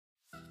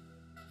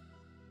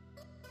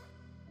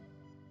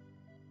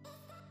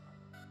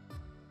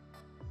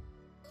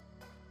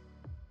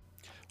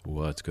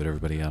What's good,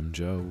 everybody? I'm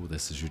Joe.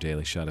 This is your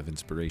Daily Shot of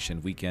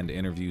Inspiration weekend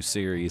interview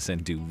series,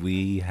 and do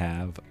we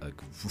have a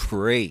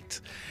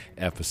great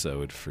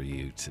episode for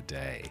you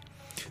today.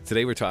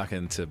 Today we're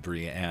talking to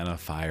Brianna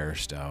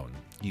Firestone.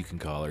 You can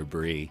call her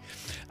Bree.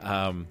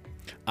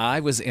 I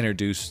was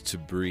introduced to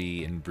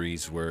Bree and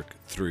Bree's work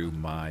through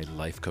my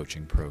life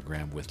coaching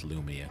program with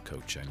Lumia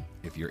Coaching.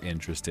 If you're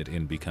interested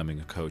in becoming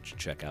a coach,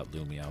 check out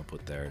Lumia. I'll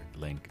put their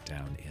link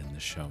down in the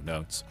show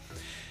notes.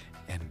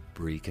 And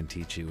Bree can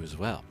teach you as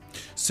well.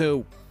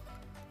 So,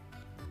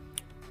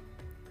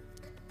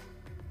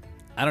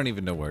 I don't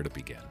even know where to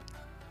begin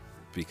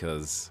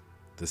because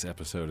this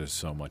episode is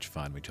so much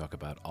fun. We talk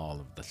about all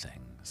of the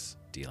things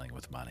dealing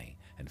with money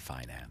and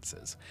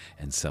finances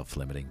and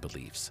self-limiting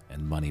beliefs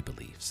and money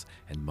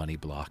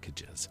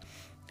blockages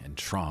and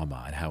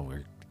trauma and how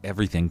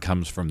everything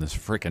comes from this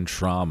freaking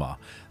trauma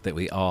that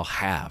we all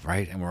have,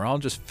 right? And we're all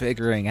just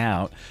figuring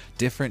out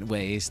different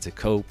ways to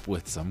cope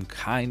with some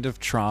kind of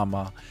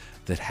trauma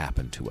that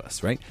happened to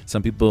us, right?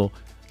 Some people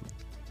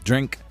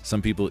drink,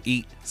 some people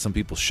eat, some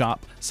people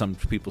shop, some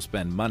people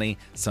spend money,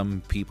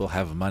 some people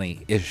have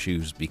money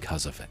issues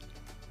because of it.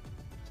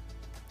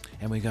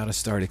 And we got to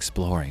start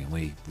exploring.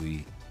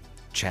 We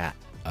chat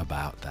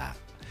about that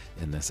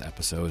in this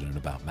episode and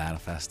about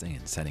manifesting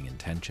and setting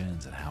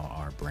intentions and how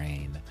our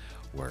brain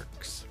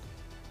works.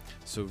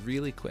 So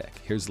really quick,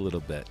 here's a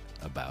little bit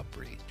about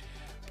Bree.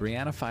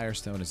 Brianna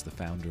Firestone is the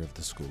founder of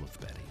the School of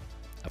Betty,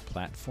 a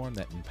platform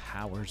that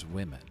empowers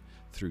women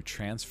through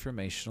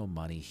transformational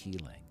money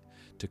healing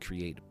to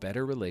create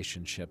better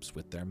relationships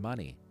with their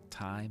money,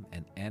 time,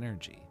 and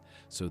energy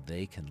so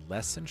they can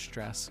lessen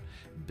stress,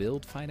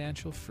 build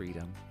financial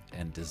freedom,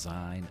 and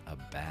design a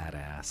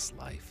badass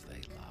life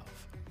they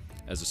love.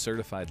 As a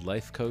certified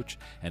life coach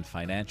and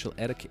financial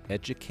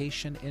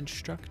education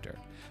instructor,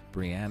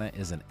 Brianna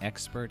is an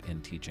expert in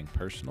teaching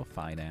personal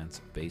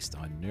finance based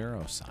on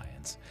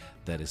neuroscience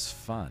that is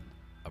fun,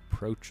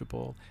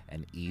 approachable,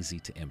 and easy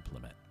to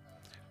implement.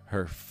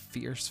 Her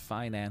Fierce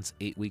Finance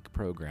 8-week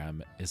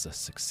program is a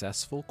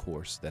successful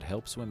course that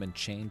helps women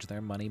change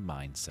their money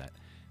mindset,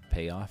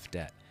 pay off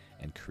debt,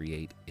 and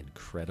create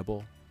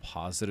incredible,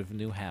 positive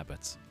new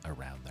habits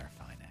around their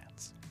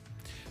finance.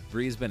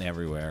 Bree's been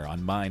everywhere,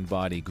 on Mind,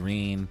 Body,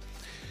 Green,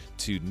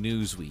 to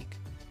Newsweek,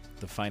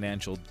 The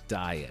Financial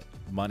Diet,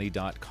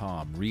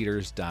 Money.com,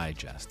 Reader's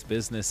Digest,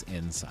 Business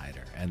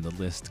Insider, and the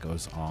list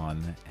goes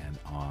on and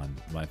on.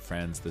 My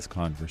friends, this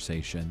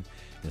conversation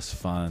is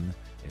fun,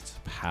 it's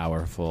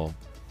powerful,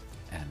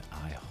 and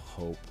I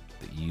hope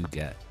that you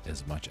get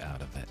as much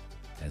out of it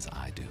as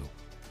I do.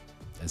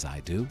 As I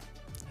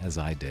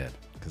did,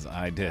 because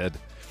I did.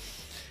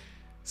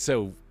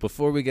 So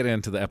before we get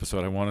into the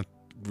episode, I want to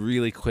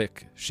really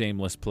quick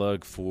shameless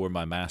plug for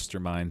my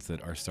masterminds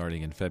that are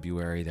starting in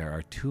February. There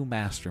are 2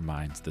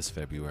 masterminds this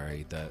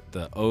February.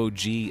 The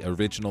OG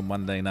original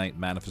Monday night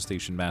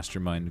manifestation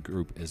mastermind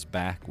group is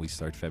back. We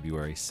start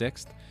February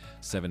 6th,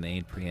 7 to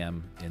 8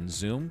 p.m. in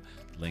Zoom.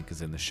 Link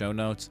is in the show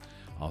notes,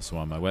 also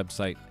on my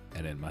website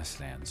and in my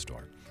stand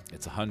store.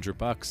 It's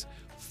 $100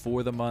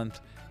 for the month,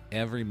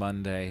 every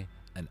Monday,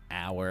 an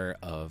hour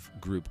of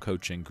group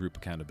coaching, group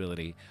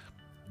accountability,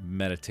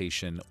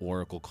 meditation,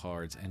 oracle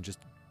cards, and just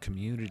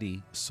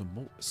community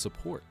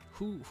support.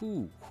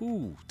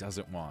 Who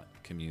doesn't want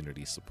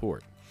community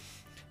support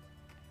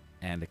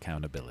and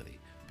accountability?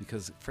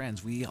 Because,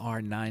 friends, we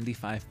are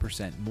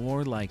 95%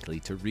 more likely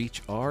to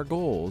reach our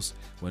goals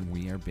when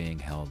we are being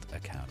held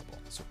accountable.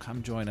 So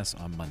come join us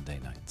on Monday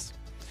nights.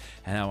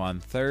 And now on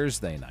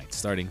Thursday nights,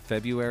 starting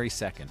February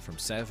 2nd from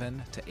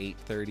 7 to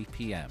 8:30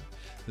 p.m.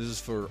 This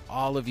is for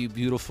all of you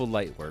beautiful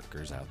light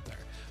workers out there,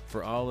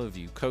 for all of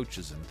you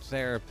coaches and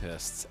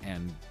therapists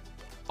and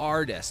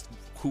artists,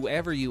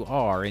 whoever you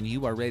are, and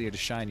you are ready to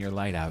shine your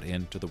light out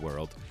into the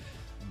world.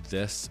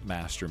 This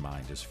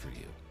mastermind is for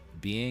you.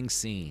 Being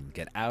seen,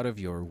 get out of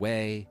your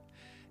way,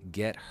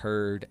 get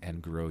heard,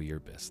 and grow your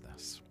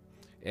business.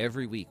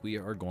 Every week we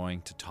are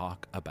going to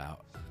talk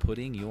about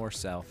putting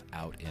yourself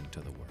out into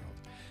the world.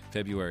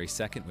 February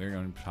 2nd, we're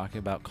going to be talking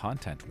about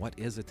content. What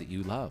is it that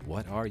you love?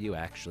 What are you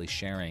actually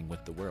sharing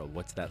with the world?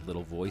 What's that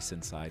little voice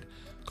inside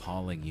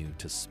calling you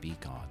to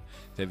speak on?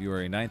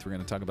 February 9th, we're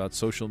going to talk about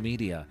social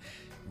media,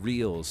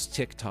 Reels,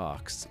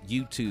 TikToks,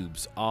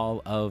 YouTubes,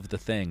 all of the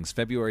things.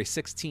 February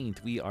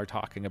 16th, we are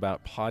talking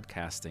about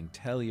podcasting.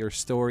 Tell your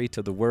story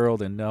to the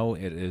world, and no,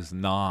 it is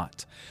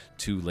not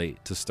too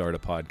late to start a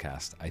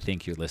podcast. I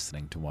think you're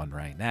listening to one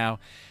right now.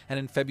 And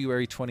in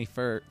February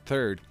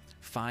 23rd,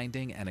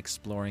 finding and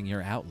exploring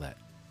your outlet.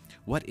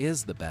 What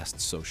is the best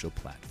social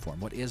platform?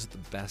 What is the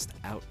best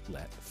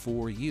outlet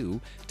for you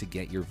to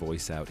get your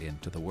voice out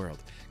into the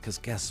world? Because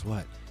guess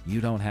what?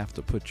 You don't have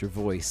to put your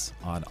voice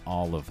on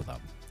all of them,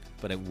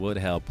 but it would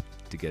help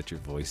to get your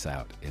voice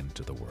out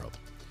into the world.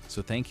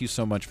 So thank you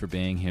so much for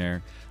being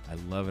here. I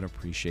love and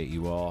appreciate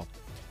you all.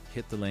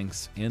 Hit the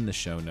links in the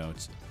show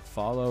notes.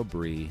 follow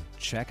Bree,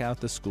 check out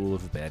the School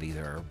of Betty.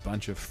 There are a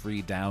bunch of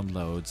free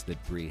downloads that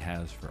Bree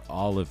has for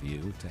all of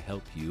you to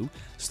help you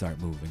start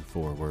moving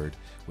forward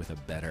with a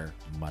better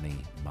money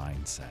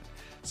mindset.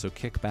 So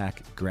kick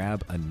back,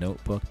 grab a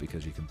notebook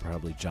because you can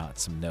probably jot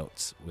some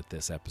notes with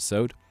this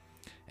episode,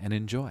 and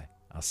enjoy.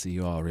 I'll see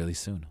you all really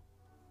soon.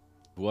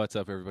 What's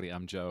up, everybody?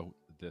 I'm Joe.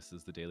 This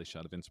is the Daily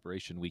Shot of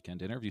Inspiration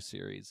weekend interview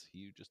series.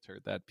 You just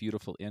heard that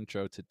beautiful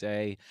intro.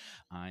 Today,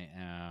 I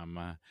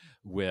am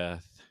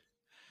with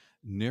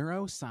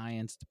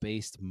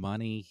neuroscience-based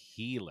money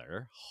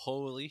healer.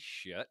 Holy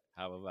shit.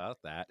 How about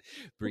that?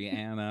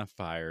 Brianna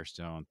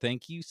Firestone.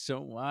 Thank you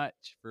so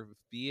much for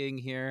being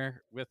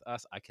here with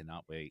us. I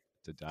cannot wait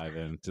to dive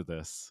into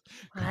this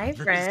Hi,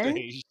 friend.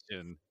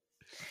 conversation.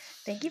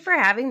 Thank you for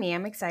having me.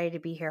 I'm excited to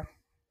be here.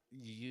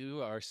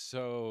 You are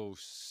so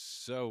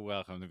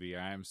welcome to be here.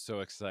 I'm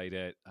so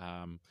excited.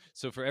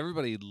 So for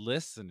everybody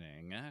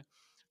listening,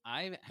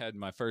 I had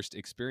my first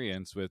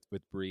experience with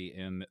Bree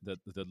in the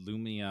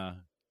Lumia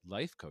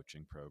life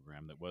coaching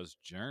program that was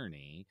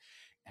Journey,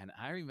 and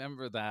I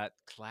remember that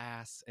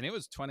class, and it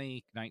was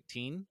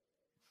 2019.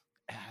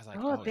 And I was like,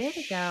 Oh, a oh bit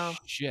ago.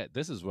 shit,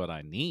 this is what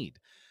I need.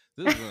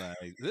 This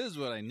is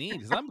what I need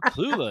because I'm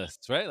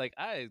clueless, right? Like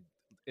I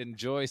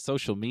enjoy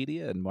social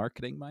media and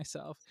marketing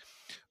myself.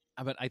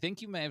 But I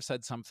think you may have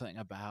said something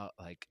about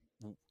like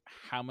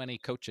how many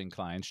coaching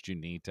clients you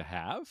need to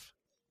have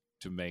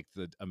to make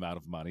the amount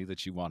of money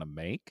that you want to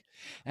make.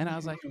 And I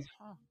was like, Mhm.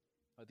 huh,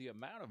 the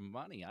amount of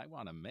money I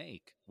want to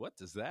make, what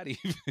does that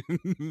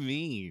even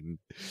mean?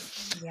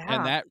 And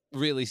Yeah. that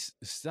really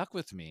stuck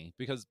with me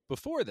because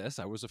before this,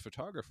 I was a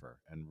photographer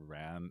and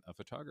ran a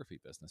photography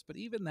business. But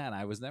even then,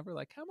 I was never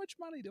like, how much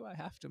money do I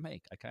have to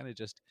make? I kind of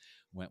just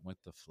went with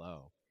the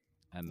flow.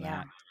 And Yeah.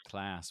 that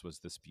class was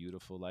this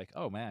beautiful, like,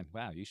 oh man,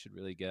 wow, you should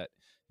really get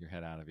your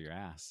head out of your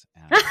ass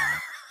and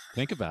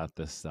think about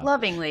this stuff.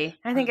 Lovingly.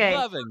 I think I said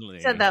Lovingly.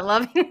 that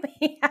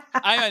lovingly.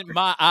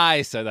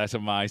 I said that to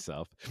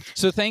myself.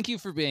 So thank you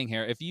for being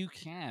here. If you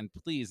can,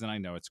 please, and I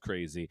know it's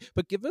crazy,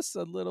 but give us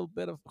a little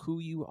bit of who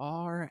you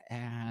are,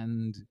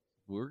 and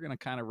we're gonna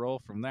kind of roll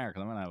from there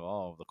because I'm gonna have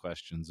all of the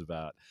questions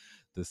about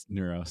this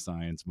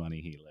neuroscience money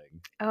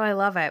healing. Oh, I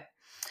love it.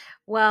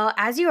 Well,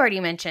 as you already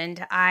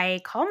mentioned,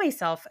 I call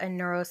myself a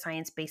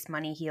neuroscience based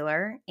money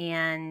healer.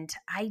 And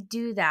I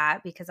do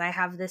that because I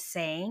have this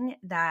saying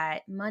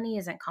that money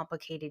isn't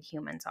complicated,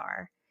 humans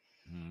are.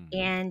 Mm-hmm.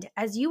 And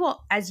as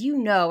you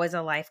know, as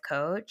a life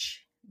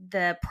coach,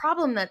 the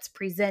problem that's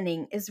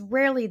presenting is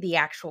rarely the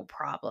actual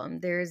problem.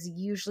 There's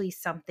usually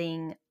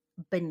something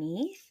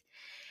beneath.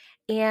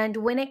 And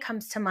when it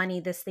comes to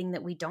money, this thing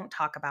that we don't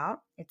talk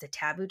about, it's a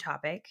taboo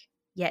topic,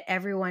 yet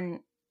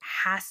everyone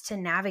has to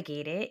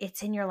navigate it.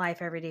 It's in your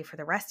life every day for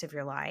the rest of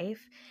your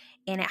life.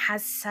 And it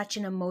has such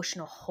an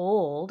emotional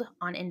hold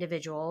on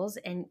individuals.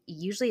 And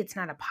usually it's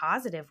not a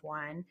positive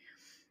one.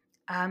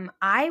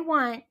 I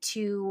want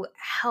to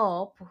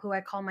help who I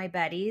call my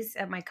Betties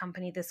at my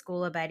company, the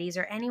School of Betties,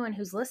 or anyone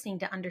who's listening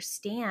to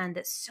understand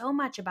that so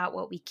much about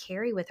what we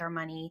carry with our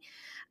money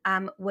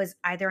was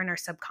either in our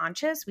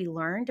subconscious, we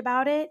learned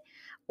about it,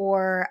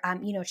 or,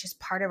 it's just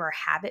part of our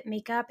habit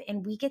makeup.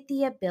 And we get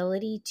the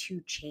ability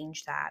to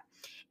change that.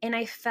 And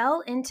I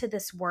fell into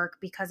this work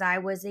because I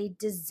was a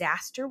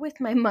disaster with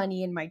my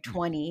money in my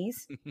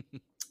 20s.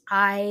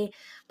 By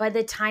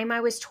the time I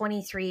was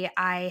 23,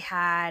 I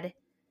had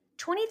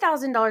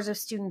 $20,000 of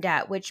student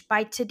debt, which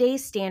by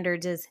today's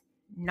standards is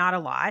not a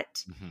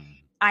lot. Mm-hmm.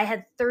 I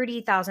had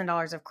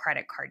 $30,000 of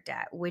credit card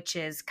debt, which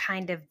is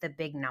kind of the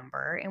big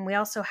number. And we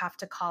also have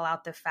to call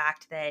out the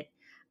fact that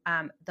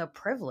the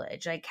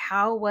privilege, like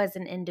how was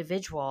an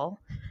individual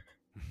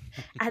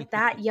at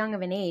that young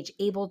of an age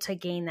able to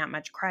gain that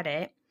much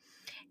credit?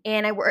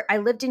 And I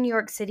lived in New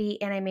York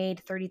City and I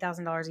made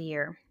 $30,000 a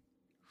year.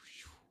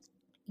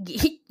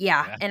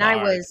 Yeah. That's And I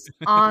hard. was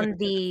on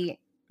the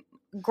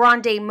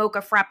grande mocha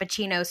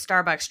frappuccino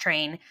Starbucks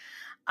train.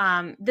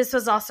 This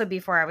was also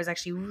before I was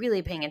actually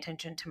really paying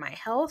attention to my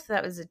health.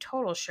 That was a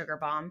total sugar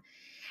bomb.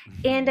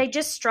 And Mm-hmm. I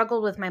just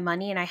struggled with my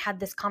money. And I had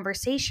this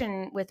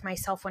conversation with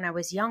myself when I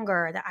was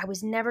younger that I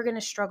was never going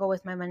to struggle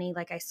with my money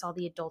like I saw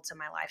the adults in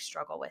my life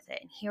struggle with it.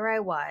 And here I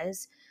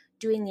was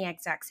doing the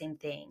exact same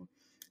thing.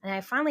 And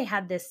I finally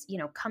had this,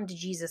 come to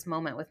Jesus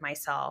moment with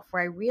myself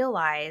where I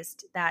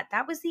realized that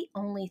that was the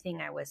only thing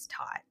I was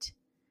taught.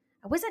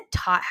 I wasn't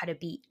taught how to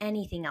be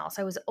anything else.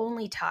 I was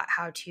only taught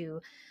how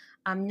to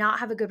not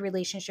have a good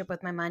relationship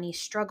with my money,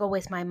 struggle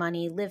with my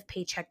money, live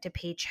paycheck to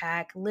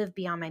paycheck, live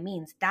beyond my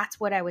means. That's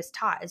what I was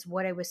taught, is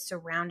what I was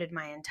surrounded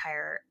my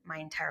entire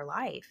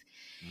life.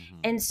 Mm-hmm.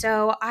 And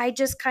so I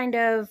just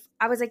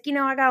I was like,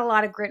 I got a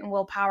lot of grit and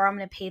willpower. I'm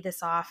going to pay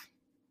this off.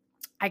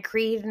 I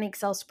created an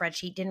Excel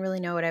spreadsheet, didn't really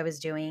know what I was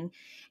doing.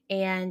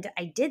 And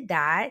I did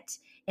that.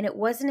 And it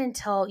wasn't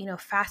until,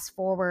 fast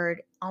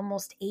forward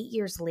almost 8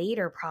 years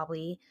later,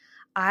 probably,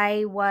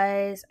 I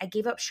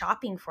gave up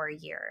shopping for a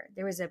year.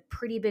 There was a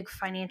pretty big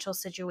financial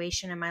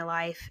situation in my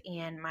life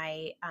and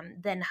my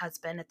then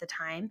husband at the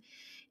time.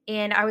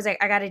 And I was like,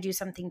 I got to do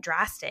something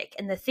drastic.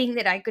 And the thing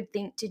that I could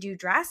think to do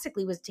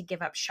drastically was to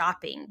give up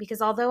shopping,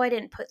 because although I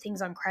didn't put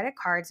things on credit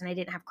cards and I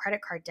didn't have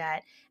credit card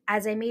debt,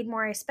 as I made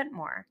more, I spent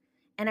more.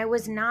 And I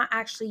was Mhm. not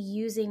actually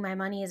using my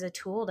money as a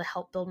tool to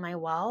help build my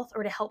wealth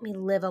or to help me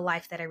live a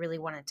life that I really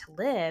wanted to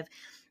live.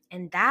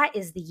 And that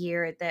is the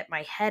year that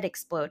my head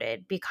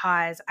exploded,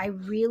 because I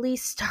really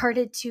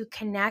started to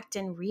connect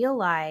and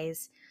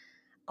realize,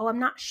 oh, I'm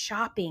not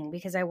shopping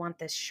because I want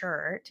this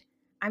shirt.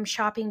 I'm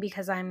shopping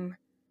because I'm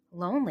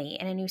lonely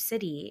in a new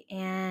city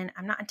and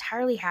I'm not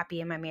entirely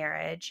happy in my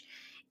marriage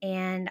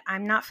and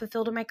I'm not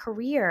fulfilled in my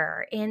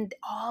career and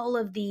all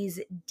of these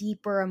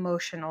deeper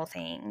emotional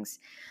things.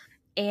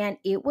 And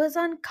it was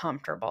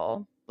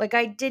uncomfortable. Like,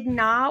 I did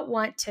not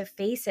want to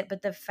face it,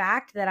 but the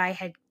fact that I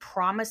had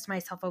promised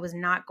myself I was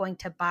not going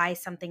to buy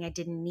something I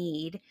didn't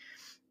need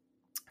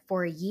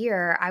for a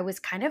year, I was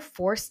kind of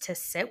forced to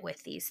sit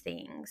with these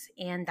things.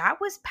 And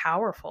that was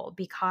powerful,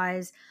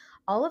 because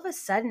all of a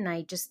sudden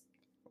I just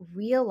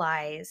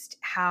realized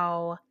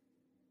how,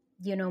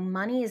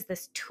 money is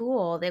this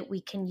tool that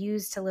we can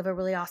use to live a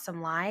really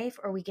awesome life,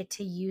 or we get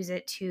to use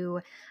it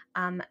to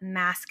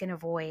mask and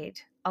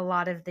avoid a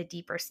lot of the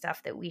deeper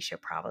stuff that we should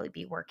probably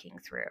be working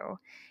through.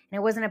 And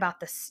it wasn't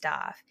about the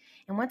stuff.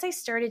 And once I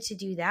started to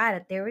do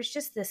that, there was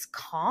just this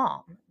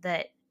calm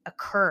that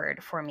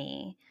occurred for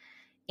me,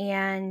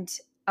 and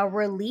a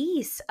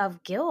release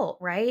of guilt,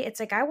 right? It's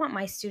like, I want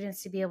my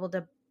students to be able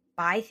to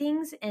buy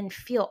things and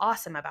feel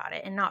awesome about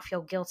it and not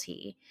feel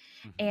guilty.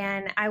 Mhm.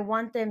 And I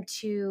want them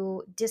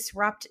to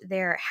disrupt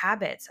their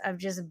habits of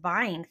just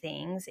buying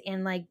things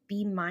and like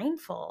be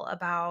mindful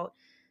about,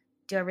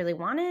 do I really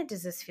want it?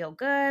 Does this feel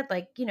good?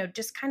 Like,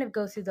 just kind of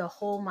go through the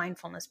whole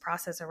mindfulness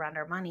process around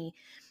our money.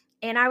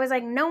 And I was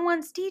like, no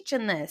one's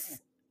teaching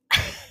this.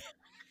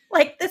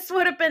 Like, this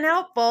would have been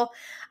helpful.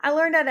 I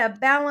learned how to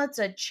balance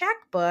a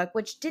checkbook,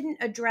 which didn't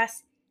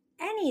address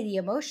any of the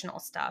emotional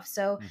stuff.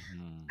 So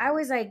Mhm. I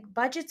was like,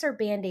 budgets are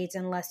band-aids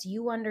unless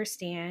you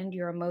understand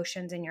your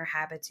emotions and your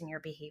habits and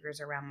your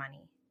behaviors around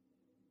money.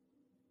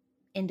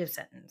 End of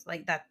sentence.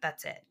 Like,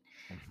 that's it.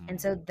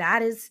 And so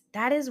Mhm.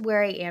 that is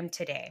where I am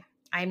today.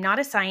 I am not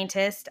a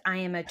scientist. I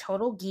am a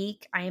total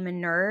geek. I am a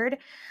nerd.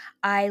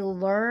 I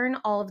learn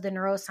all of the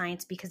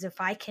neuroscience because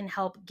if I can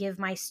help give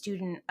my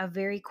student a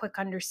very quick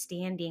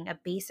understanding, a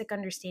basic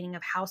understanding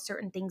of how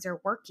certain things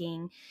are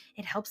working,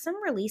 it helps them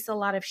release a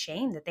lot of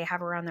shame that they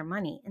have around their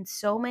money. And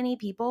so many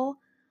people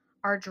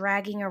are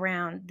dragging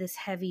around this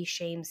heavy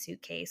shame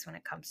suitcase when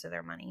it comes to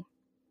their money.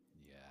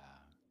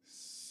 Yeah,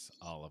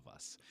 all of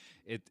us.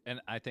 And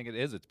I think it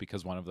is. It's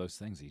because one of those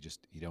things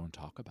you don't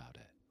talk about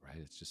it, right?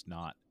 It's just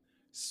not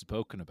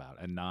spoken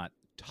about and not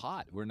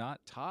taught. We're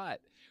not taught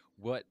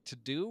what to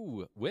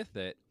do with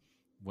it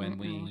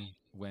Mm-mm.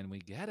 when we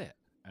get it,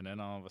 and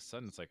then all of a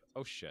sudden it's like,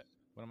 oh shit,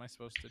 what am I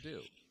supposed to do?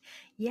 Ha-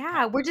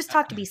 Yeah, we're just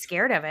taught to be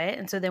scared of it.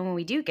 And so then when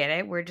we do get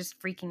it, we're just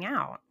freaking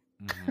out.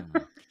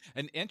 Mhm.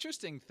 An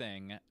interesting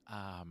thing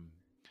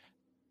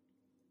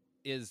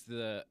is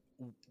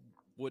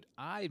what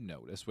I've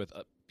noticed with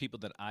people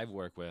that I've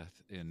worked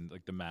with in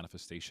like the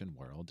manifestation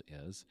world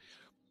is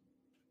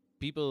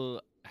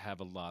people have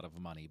a lot of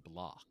money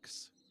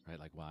blocks, right?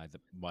 Like why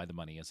the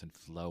money isn't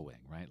flowing,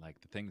 right?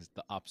 Like the things,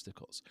 the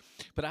obstacles.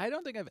 But I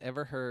don't think I've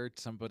ever heard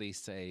somebody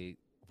say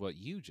what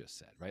you just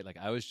said, right? Like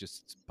I was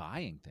just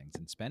buying things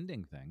and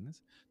spending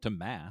things to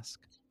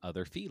mask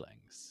other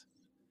feelings,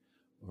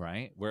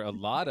 right? Where a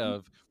lot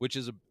of which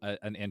is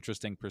an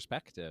interesting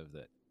perspective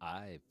that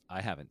I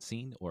haven't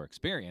seen or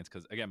experienced,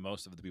 because again,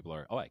 most of the people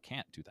are, oh, I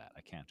can't do that,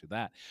 I can't do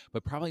that,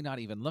 but probably not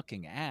even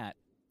looking at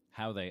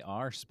how they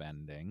are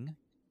spending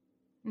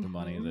the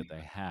money Hmm. that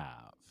they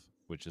have,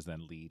 which is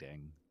then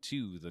leading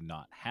to the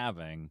not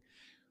having,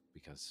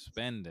 because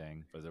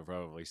spending, but they're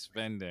probably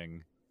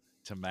spending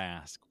to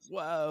mask.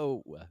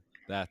 Whoa,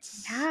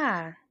 that's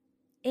Yeah.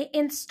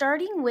 And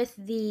starting with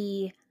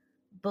the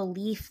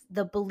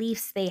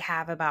beliefs they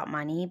have about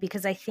money,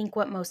 because I think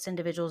what most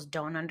individuals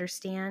don't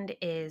understand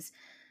is,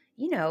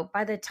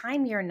 by the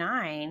time you're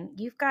 9,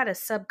 you've got a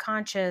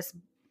subconscious,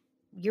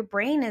 your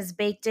brain is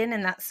baked in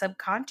that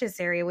subconscious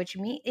area, which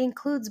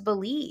includes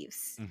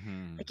beliefs.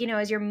 mm-hmm, Like,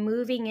 as you're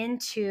moving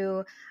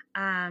into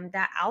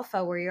that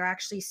alpha, where you're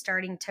actually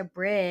starting to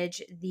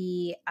bridge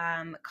the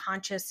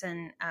conscious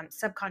and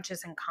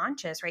subconscious and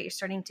conscious, right? You're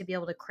starting to be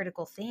able to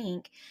critical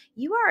think.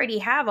 You already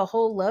have a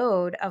whole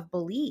load of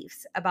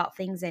beliefs about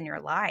things in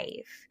your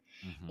life.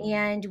 mm-hmm,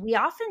 And we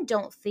often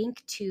don't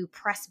think to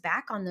press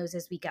back on those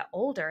as we get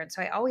older. And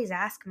so I always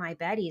ask my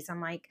Betties,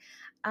 I'm like,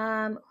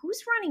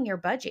 who's running your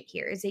budget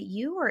here? Is it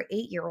you or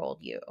 8-year-old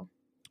you?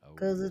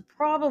 Because oh, it's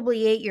probably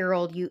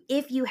 8-year-old you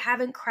if you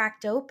haven't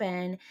cracked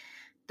open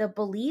the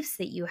beliefs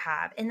that you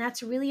have. And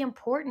that's really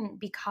important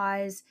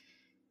because,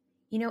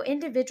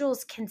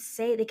 individuals can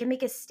say, they can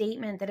make a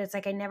statement that it's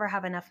like, I never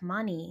have enough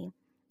money.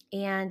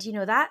 And,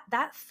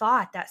 that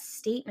thought, that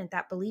statement,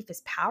 that belief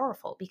is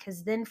powerful,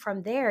 because then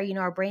from there,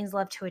 our brains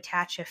love to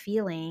attach a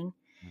feeling.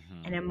 an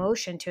Mm-hmm.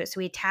 emotion to it. So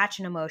we attach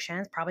an emotion,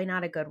 it's probably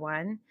not a good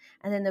one.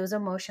 And then those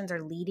emotions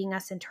are leading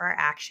us into our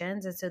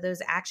actions. And so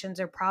those actions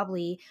are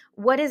probably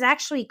what is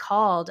actually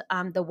called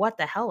the what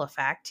the hell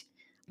effect,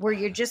 where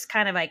you're just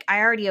kind of like, I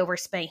already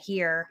overspent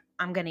here,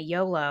 I'm going to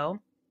YOLO,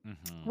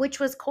 Mm-hmm. which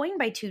was coined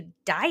by two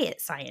diet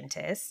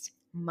scientists.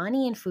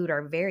 Money and food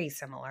are very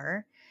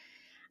similar.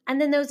 And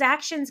then those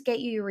actions get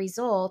you your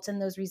results, and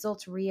those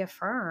results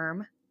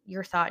reaffirm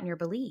your thought and your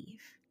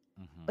belief.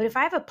 But if Mm-hmm.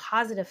 I have a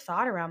positive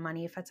thought around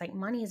money, if it's like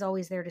money is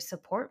always there to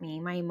support me,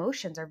 my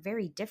emotions are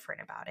very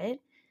different about it,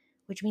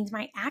 which means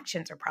my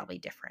actions are probably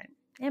different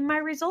and my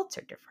results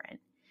are different.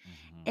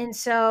 Mm-hmm. And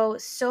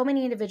so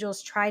many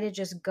individuals try to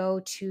just go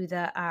to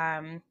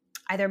the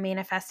either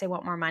manifest they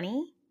want more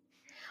money,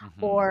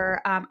 Mm-hmm.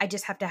 or I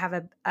just have to have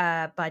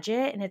a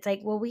budget. And it's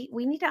like, well,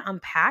 we need to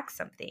unpack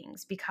some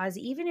things, because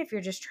even if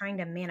you're just trying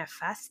to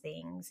manifest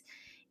things,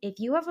 if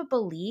you have a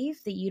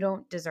belief that you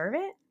don't deserve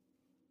it,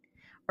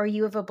 or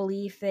you have a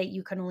belief that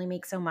you can only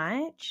make so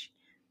much,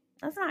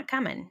 that's not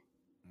coming.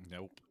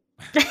 Nope.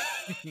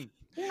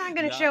 You're not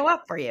going to Not show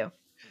up for you.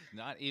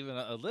 not even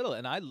a little.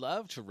 And I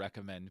love to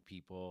recommend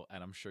people,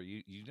 and I'm sure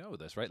you know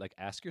this, right? Like,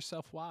 ask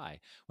yourself why.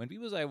 When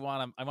people say I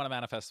want to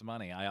manifest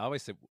money, I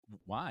always say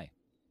why.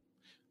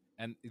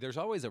 And there's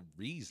always a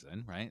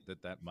reason, right?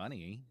 That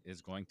money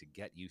is going to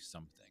get you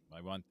something. I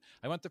want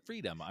the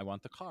freedom. I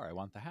want the car. I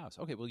want the house.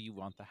 Okay, well, you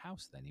want the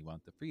house, then you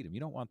want the freedom. You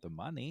don't want the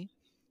money.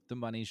 The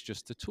money's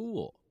just a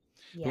tool.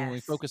 But when we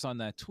Yes. focus on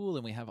that tool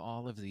and we have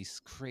all of these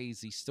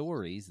crazy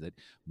stories that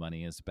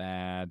money is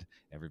bad,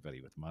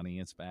 everybody with money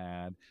is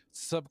bad,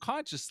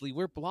 subconsciously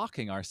we're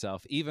blocking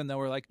ourselves, even though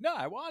we're like, no,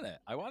 I want it.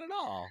 I want it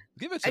all.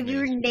 Give it to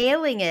You're me.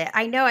 nailing it.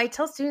 I know. I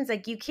tell students,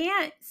 like, you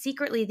can't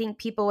secretly think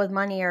people with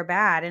money are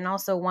bad and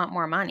also want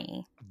more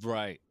money.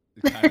 Right.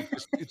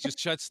 It just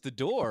shuts the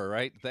door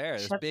right there.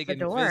 This Shuts big the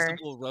door.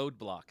 invisible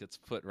roadblock that's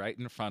put right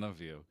in front of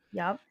you.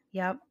 Yep.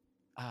 Yep.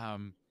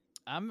 Um,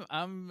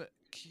 I'm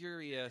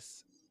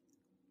curious,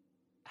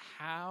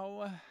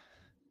 how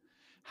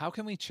how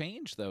can we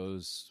change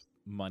those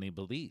money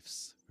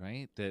beliefs,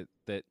 right?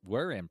 That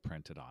were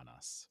imprinted on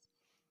us.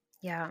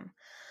 Yeah.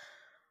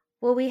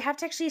 Well, we have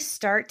to actually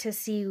start to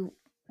see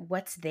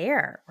what's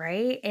there,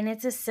 right? And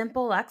it's a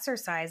simple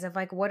exercise of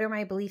like, what are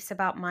my beliefs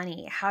about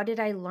money? How did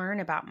I learn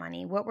about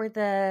money? What were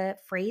the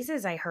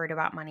phrases I heard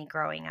about money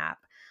growing up?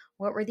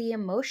 What were the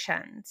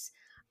emotions?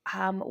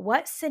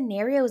 What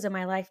scenarios in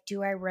my life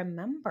do I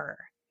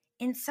remember?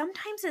 And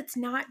sometimes it's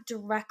not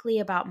directly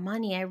about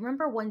money. I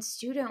remember one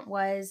student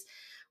was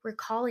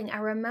recalling, I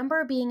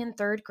remember being in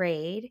third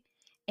grade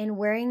and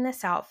wearing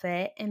this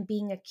outfit and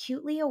being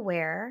acutely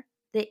aware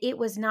that it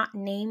was not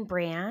name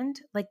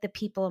brand like the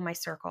people in my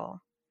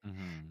circle.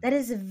 Mm-hmm. That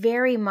is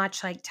very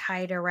much like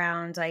tied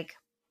around like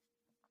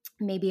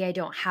maybe I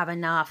don't have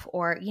enough,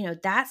 or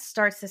that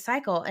starts the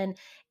cycle.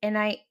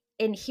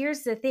 And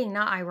here's the thing,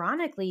 not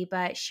ironically,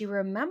 but she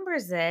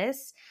remembers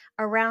this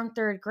around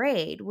third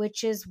grade,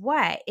 which is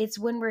what? It's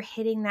when we're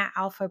hitting that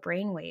alpha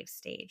brainwave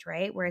stage,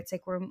 right? Where it's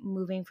like we're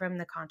moving from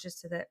the conscious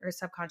to the or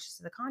subconscious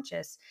to the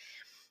conscious.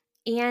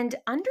 And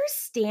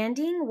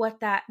understanding what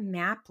that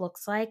map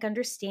looks like,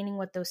 understanding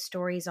what those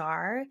stories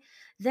are,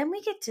 then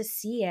we get to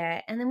see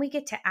it. And then we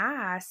get to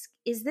ask,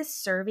 is this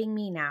serving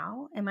me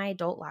now in my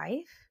adult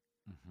life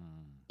Mm-hmm.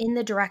 in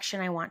the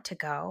direction I want to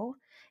go?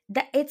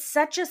 That it's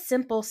such a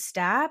simple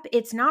step.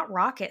 It's not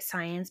rocket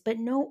science, but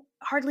no,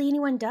 hardly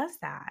anyone does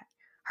that.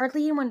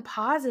 Hardly anyone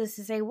pauses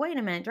to say, wait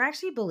a minute, do I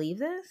actually believe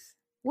this?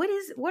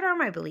 What are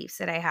my beliefs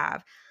that I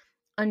have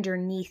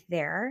underneath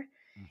there?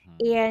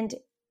 Mm-hmm. And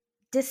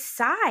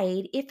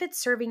decide if it's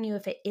serving you,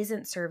 if it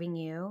isn't serving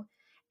you,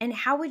 and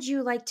how would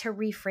you like to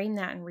reframe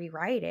that and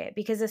rewrite it?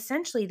 Because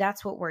essentially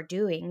that's what we're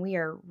doing. We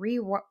are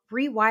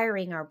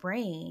rewiring our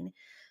brain,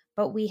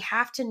 but we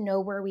have to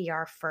know where we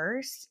are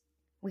first.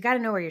 We got to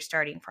know where you're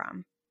starting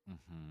from.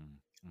 Mm-hmm.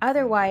 Mm-hmm.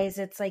 Otherwise,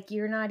 it's like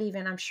you're not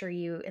even, I'm sure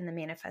you in the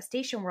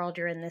manifestation world,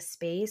 you're in this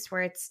space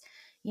where it's,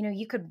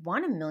 you could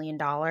want $1 million,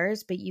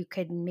 but you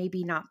could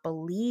maybe not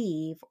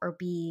believe or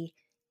be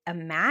a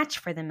match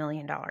for the $1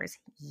 million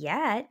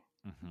yet.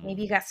 Maybe Mm-hmm.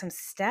 you got some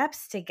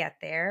steps to get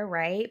there,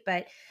 right?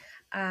 But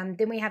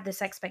then we have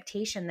this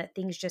expectation that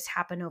things just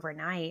happen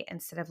overnight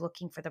instead of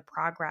looking for the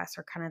progress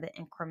or kind of the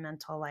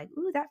incremental, like,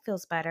 ooh, that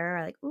feels better.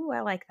 Or like, ooh,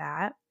 I like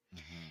that.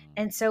 Mm-hmm.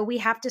 And so we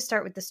have to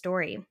start with the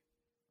story,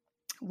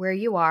 where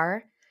you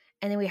are.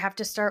 And then we have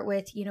to start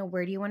with,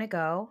 where do you want to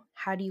go?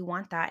 How do you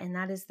want that? And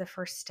that is the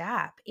first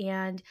step.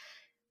 And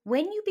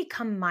when you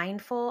become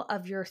mindful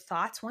of your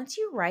thoughts, once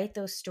you write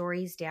those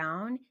stories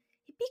down,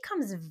 it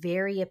becomes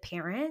very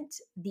apparent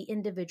the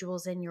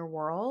individuals in your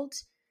world,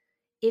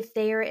 if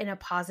they are in a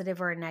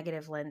positive or a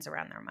negative lens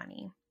around their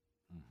money.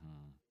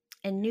 Mm-hmm.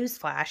 And Yeah.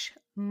 newsflash,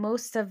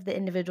 most of the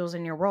individuals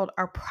in your world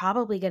are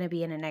probably going to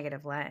be in a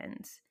negative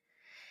lens.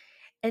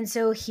 And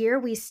so here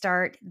we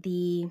start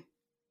the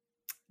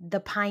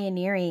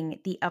pioneering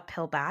the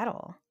uphill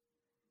battle,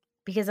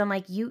 because I'm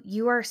like,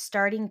 you are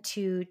starting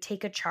to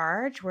take a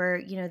charge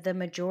where the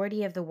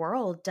majority of the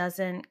world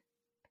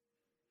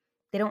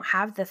They don't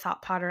have the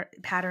thought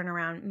pattern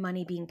around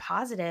money being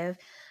positive.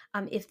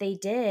 If they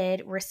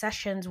did,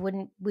 recessions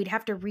wouldn't, we'd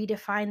have to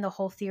redefine the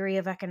whole theory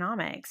of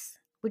economics,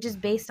 which is Mhm.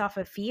 based off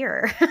of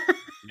fear.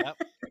 Yep.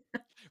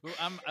 Well,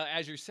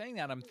 as you're saying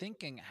that, I'm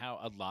thinking how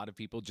a lot of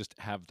people just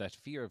have that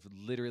fear of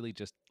literally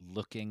just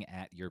looking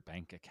at your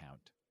bank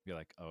account. You're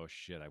like, oh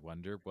shit, I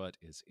wonder what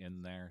is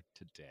in there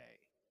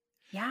today,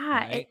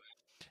 Yeah. right?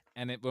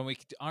 And when we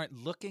aren't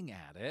looking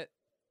at it,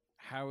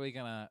 how are we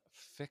gonna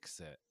fix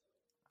it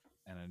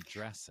and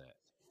address it?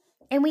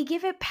 And we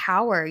give it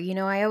power.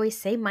 I always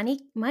say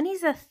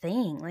money's a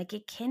thing. Like,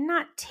 it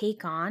cannot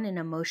take on an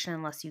emotion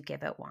unless you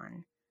give it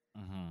one.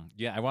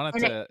 Yeah, I wanted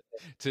And it,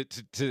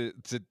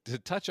 to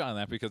touch on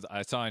that because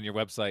I saw on your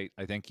website.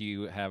 I think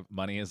you have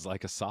money is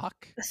like a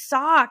sock. the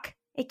sock,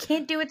 it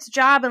can't do its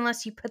job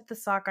unless you put the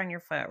sock on your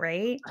foot,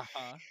 right?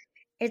 Uh-huh.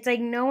 It's like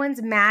no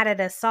one's mad at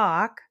a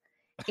sock.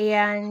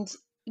 And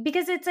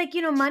because it's like,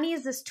 money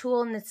is this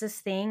tool and it's this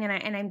thing.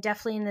 And I'm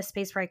definitely in this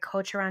space where I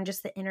coach around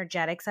just the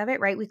energetics of it,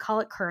 right? We call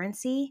it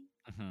currency.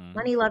 Hmm.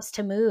 Money loves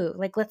to move.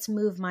 Like, let's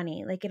move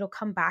money. Like, it'll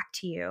come back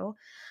to you.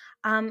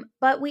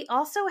 But we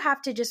also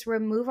have to just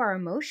remove our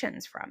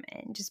emotions from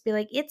it and just be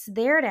like, it's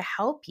there to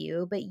help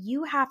you, but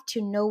you have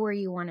to know where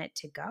you want it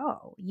to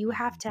go. You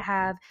have Hmm. to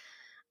have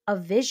a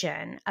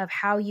vision of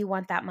how you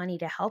want that money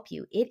to help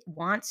you. It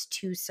wants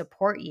to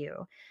support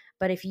you.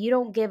 But if you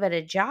don't give it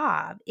a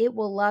job, it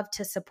will love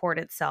to support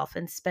itself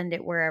and spend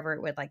it wherever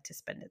it would like to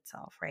spend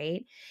itself,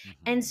 right?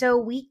 And Hmm. so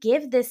we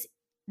give this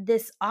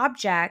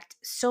object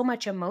so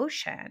much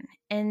emotion.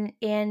 And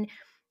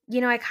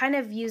I kind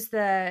of use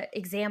the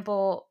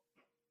example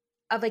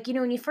of, like,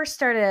 when you first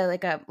start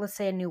let's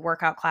say a new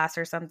workout class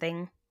or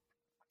something.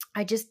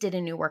 I just did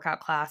a new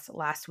workout class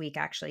last week,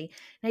 actually.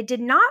 And I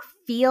did not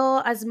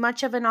feel as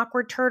much of an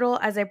awkward turtle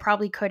as I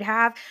probably could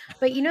have.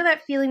 But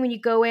that feeling when you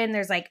go in,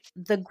 there's like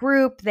the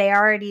group, they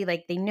already,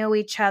 like, they know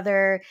each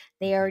other.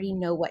 They already Hmm.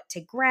 know what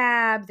to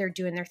grab. They're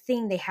doing their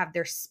thing. They have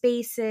their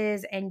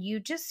spaces, and you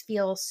just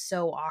feel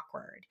so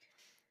awkward.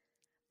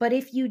 But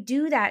if you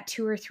do that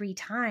 2 or 3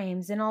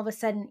 times, then all of a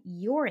sudden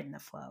you're in the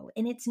flow,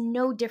 and it's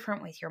no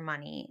different with your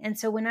money. And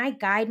so when I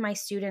guide my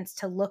students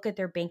to look at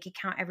their bank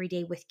account every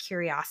day with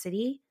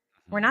curiosity,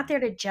 we're not Hmm. there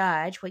to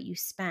judge what you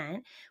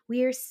spent.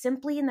 We are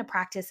simply in the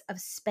practice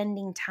of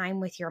spending time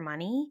with your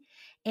money,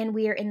 and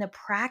we are in the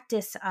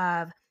practice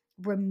of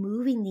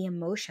removing the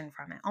emotion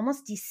from it,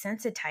 almost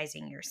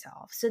desensitizing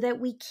yourself so that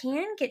we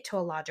can get to a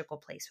logical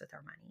place with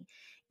our money.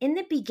 In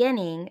the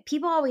beginning,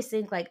 people always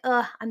think like,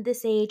 I'm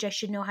this age, I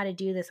should know how to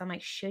do this. I'm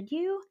like, should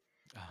you?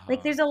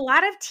 Like, Uh-huh. there's a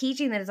lot of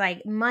teaching that is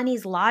like,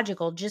 money's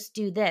logical, just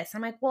do this.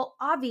 I'm like, well,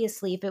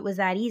 obviously, if it was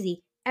that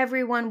easy,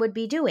 everyone would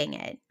be doing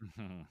it.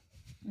 Mhm.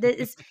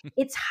 This,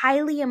 it's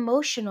highly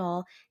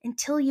emotional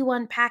until you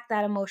unpack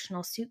that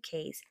emotional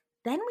suitcase.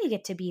 Then we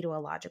get to be to a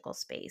logical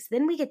space.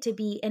 Then we get to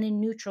be in a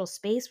neutral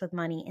space with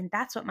money. And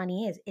that's what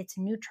money is. It's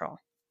neutral.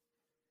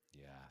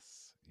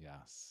 Yes,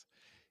 yes.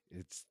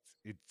 It's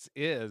it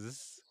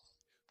is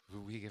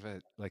we give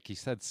it, like you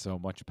said, so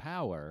much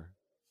power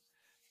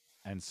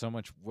and so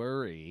much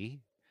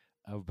worry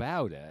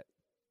about it.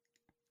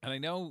 And I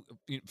know,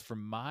 for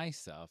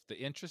myself, the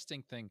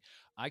interesting thing,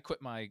 I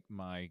quit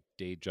my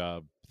day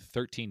job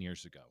 13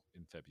 years ago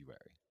in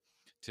February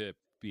to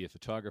be a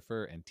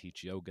photographer and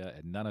teach yoga,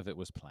 and none of it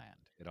was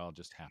planned. It all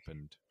just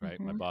happened,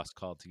 right? My Hmm. boss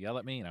called to yell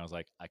at me, and I was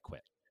like, I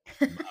quit.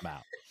 I'm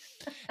out.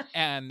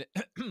 And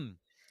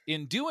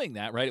in doing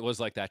that, right, it was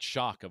like that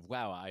shock of,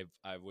 wow,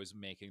 I was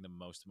making the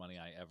most money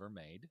I ever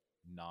made,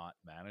 not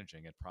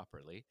managing it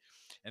properly,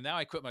 and now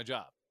I quit my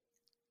job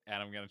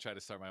and I'm going to try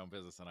to start my own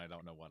business and I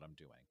don't know what I'm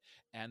doing.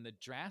 And the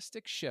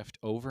drastic shift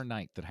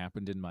overnight that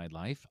happened in my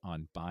life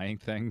on buying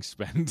things,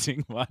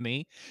 spending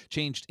money,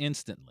 changed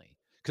instantly.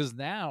 Because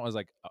now I was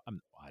like,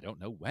 I don't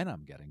know when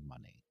I'm getting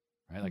money,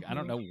 right? Like, I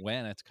don't Hmm. know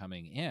when it's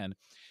coming in.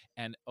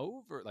 And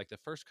over like the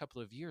first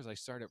couple of years, I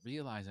started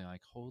realizing,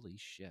 like, holy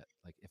shit,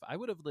 like if I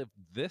would have lived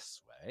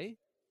this way,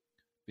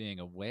 being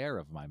aware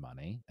of my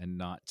money and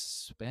not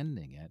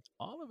spending it,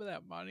 all of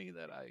that money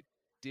that I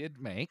did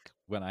make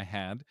when I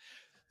had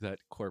that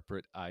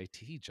corporate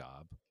IT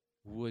job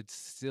would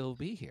still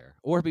be here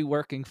or be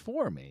working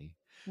for me.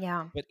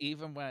 Yeah. But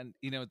even when,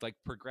 like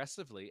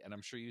progressively, and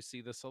I'm sure you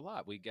see this a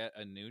lot, we get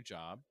a new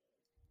job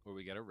where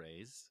we get a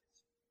raise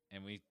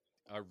and we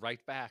are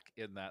right back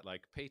in that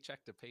like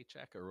paycheck to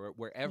paycheck or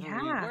wherever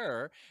we Yeah.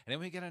 were. And then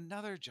we get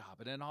another job.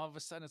 And then all of a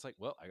sudden it's like,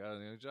 well, I got a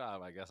new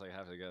job. I guess I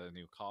have to get a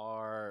new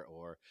car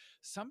or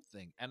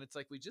something. And it's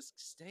like we just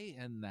stay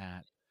in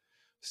that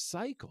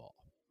cycle.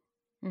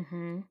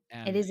 Hmm.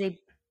 It And is a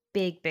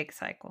big, big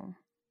cycle.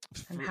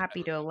 I'm for,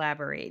 happy to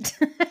elaborate.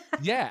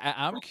 yeah,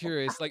 I'm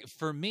curious. Like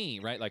for me,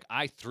 right? Like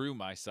I threw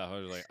myself. I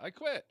was like, I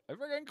quit. I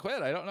freaking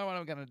quit. I don't know what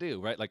I'm gonna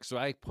do. Right? Like so,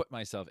 I put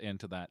myself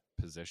into that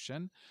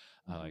position.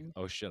 Like, Mhm.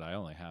 oh shit, I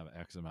only have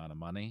X amount of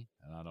money,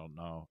 and I don't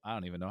know. I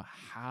don't even know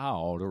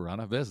how to run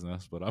a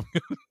business, but I'm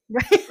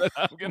Right. but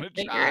I'm We'll gonna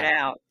figure it try.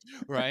 out.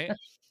 Right?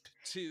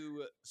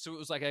 So it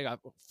was like I got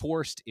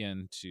forced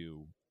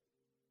into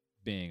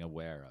being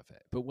aware of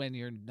it. But when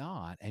you're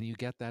not and you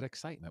get that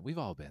excitement, we've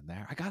all been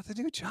there. I got the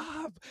new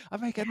job.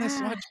 I'm making this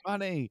Yeah. much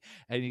money.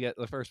 And you get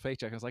the first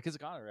paycheck. I was like, it's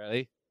gone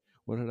already.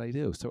 What did I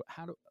do? So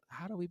how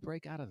do we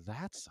break out of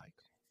that cycle?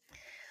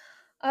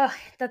 Oh,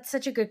 that's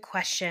such a good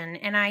question.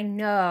 And I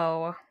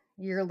know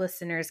your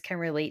listeners can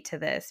relate to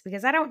this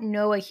because I don't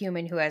know a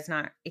human who has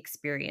not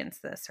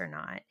experienced this or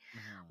not.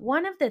 Mm-hmm.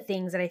 One of the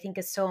things that I think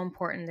is so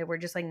important that we're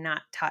just like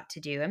not taught to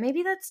do, and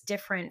maybe that's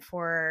different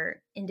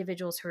for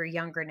individuals who are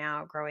younger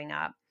now growing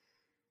up,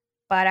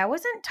 but I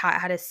wasn't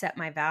taught how to set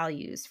my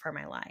values for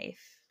my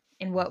life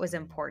and what was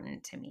Mm-hmm.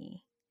 important to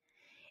me.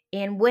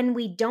 And when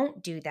we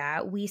don't do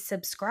that, we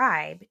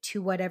subscribe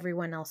to what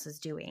everyone else is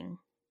doing.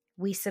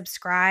 We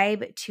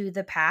subscribe to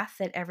the path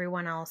that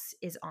everyone else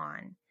is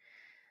on.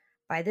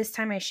 By this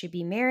time, I should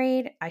be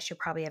married. I should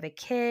probably have a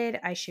kid.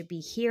 I should be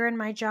here in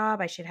my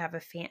job. I should have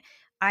a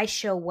I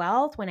show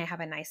wealth when I have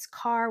a nice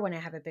car, when I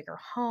have a bigger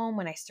home,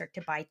 when I start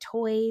to buy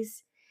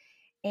toys.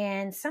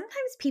 And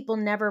sometimes people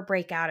never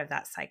break out of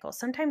that cycle.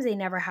 Sometimes they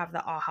never have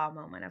the aha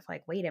moment of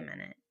like, wait a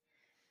minute.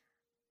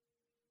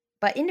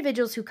 But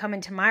individuals who come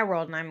into my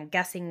world, and I'm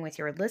guessing with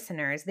your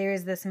listeners,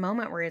 there's this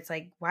moment where it's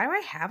like, why do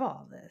I have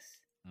all of this?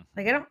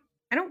 Like Mm-hmm.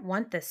 I don't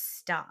want this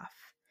stuff.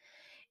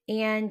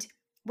 And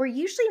we're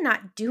usually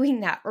not doing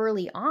that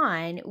early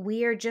on.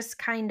 We are just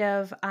kind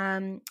of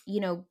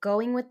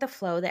going with the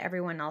flow that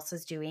everyone else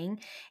is doing.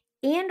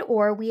 And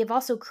or we have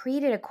also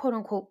created a quote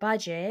unquote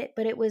budget,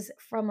 but it was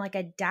from like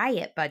a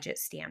diet budget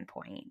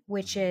standpoint,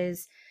 which Mm-hmm.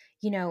 is,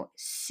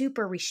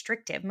 super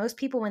restrictive. Most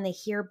people, when they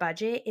hear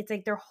budget, it's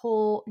like their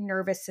whole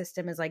nervous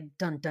system is like,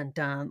 dun, dun,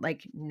 dun.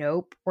 Like,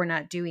 nope, we're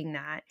not doing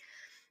that.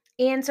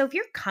 And so if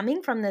you're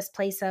coming from this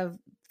place of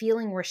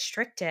feeling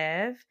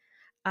restrictive,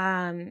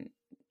 um,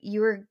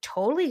 you're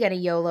totally going to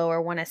YOLO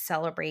or want to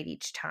celebrate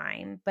each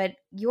time, but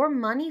your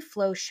money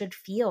flow should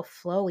feel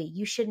flowy.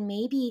 You should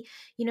maybe,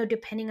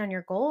 depending on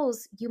your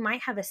goals, you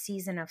might have a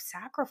season of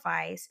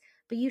sacrifice,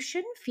 but you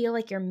shouldn't feel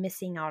like you're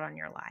missing out on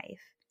your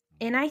life.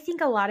 And I think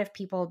a lot of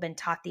people have been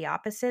taught the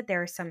opposite.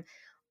 There are some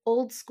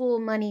old school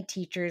money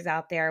teachers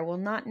out there. I will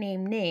not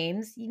name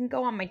names. You can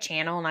go on my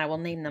channel and I will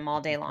name them all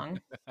day long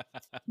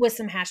with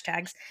some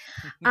hashtags.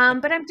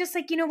 But I'm just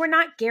like, we're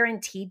not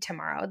guaranteed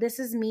tomorrow. This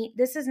is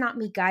not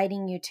me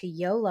guiding you to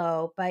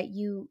YOLO, but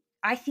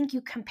I think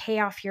you can pay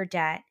off your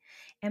debt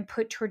and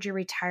put towards your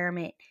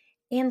retirement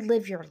and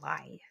live your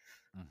life.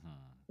 Mm-hmm.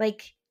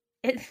 Like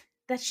it,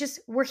 that's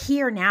just, we're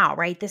here now,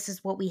 right? This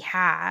is what we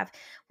have.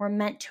 We're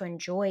meant to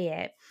enjoy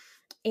it.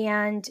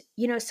 And,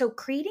 so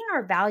creating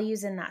our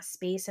values in that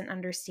space and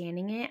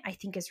understanding it, I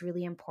think is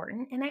really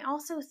important. And I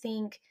also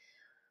think,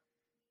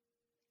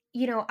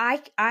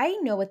 I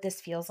know what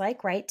this feels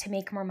like, right? To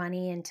make more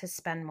money and to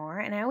spend more.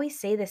 And I always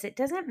say this, it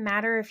doesn't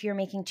matter if you're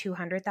making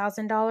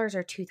 $200,000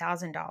 or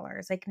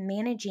 $2,000. Like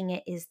managing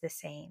it is the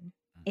same.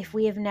 If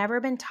we Mm-hmm. have never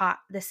been taught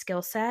the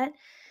skill set,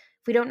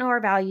 if we don't know our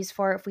values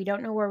for it, if we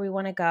don't know where we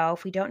want to go,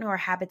 if we don't know our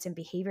habits and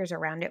behaviors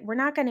around it, we're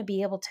not going to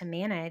be able to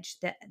manage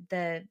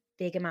the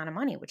big amount of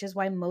money, which is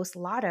why most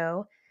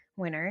lotto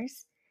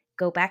winners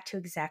go back to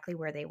exactly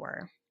where they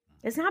were.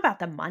 It's not about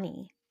the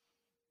money.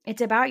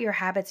 It's about your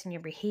habits and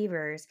your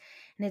behaviors.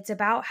 And it's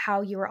about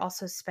how you are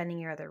also spending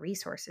your other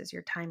resources,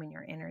 your time and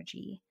your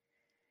energy.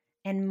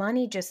 And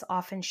money just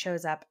often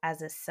shows up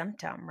as a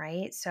symptom,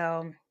 right?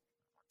 So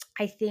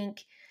I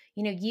think,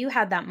 you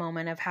had that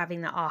moment of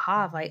having the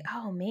aha of like,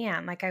 oh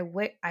man, like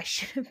I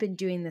should have been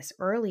doing this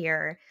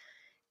earlier.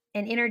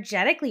 And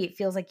energetically, it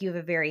feels like you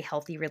have a very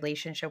healthy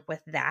relationship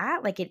with that.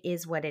 Like it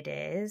is what it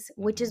is,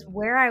 which is Mm-hmm.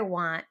 where I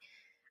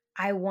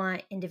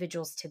want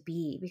individuals to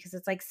be, because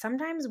it's like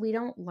sometimes we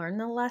don't learn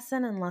the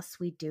lesson unless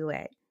we do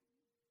it.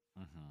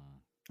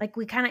 Mm-hmm. Like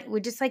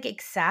we just like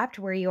accept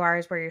where you are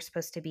is where you're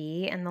supposed to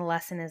be and the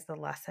lesson is the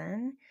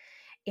lesson.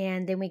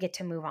 And then we get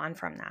to move on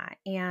from that.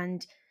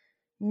 And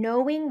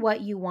knowing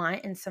what you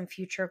want in some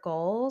future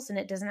goals, and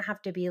it doesn't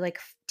have to be like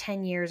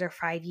 10 years or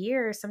 5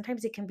 years,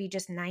 sometimes it can be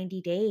just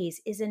 90 days,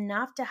 is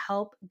enough to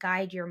help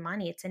guide your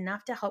money. It's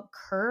enough to help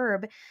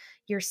curb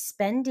your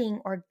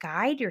spending or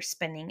guide your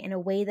spending in a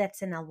way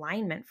that's in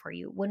alignment for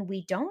you. When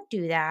we don't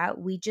do that,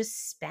 we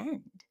just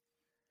spend.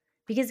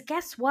 Because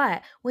guess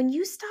what? When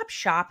you stop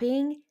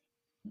shopping,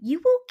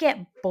 you will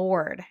get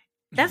bored.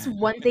 That's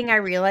one thing I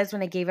realized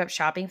when I gave up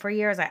shopping for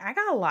years. I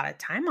got a lot of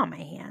time on my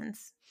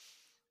hands.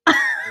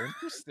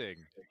 Interesting.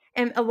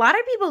 And a lot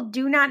of people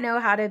do not know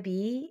how to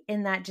be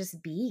in that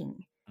just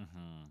being,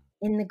 Mm-hmm.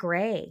 in the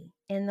gray,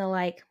 in the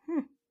like,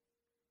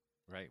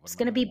 Right. What it's am I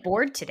going to going be to do?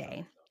 bored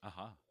today.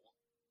 Uh-huh.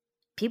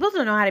 People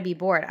don't know how to be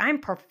bored. I'm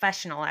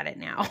professional at it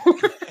now.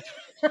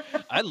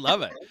 I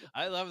love it.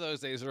 I love those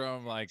days where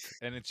I'm like,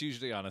 and it's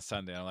usually on a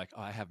Sunday. I'm like,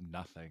 oh, I have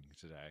nothing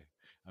today.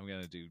 I'm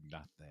gonna do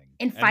nothing,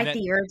 And and fight then,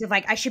 the urge of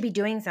like, I should be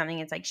doing something.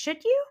 It's like, should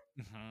you?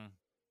 mhm,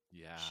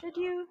 yeah, Should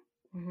you?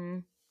 Hmm.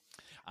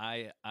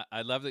 I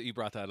love that you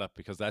brought that up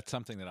because that's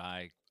something that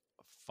I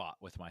fought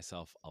with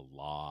myself a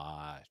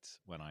lot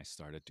when I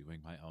started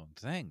doing my own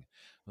thing.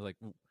 I was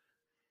like,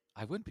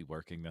 I wouldn't be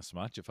working this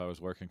much if I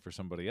was working for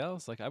somebody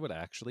else. Like I would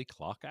actually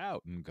clock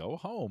out and go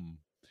home.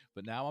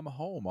 But now I'm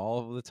home all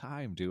of the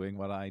time doing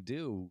what I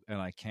do,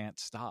 and I can't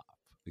stop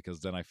because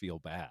then I feel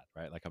bad,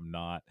 right? Like I'm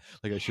not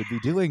like I should be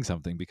doing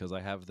something because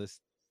I have this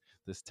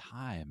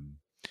time.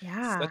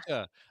 Yeah.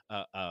 Such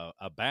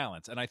a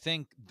balance, and I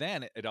think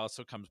then it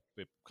also comes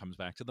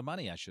back to the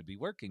money. I should be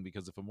working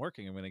because if I'm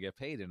working, I'm going to get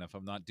paid, and if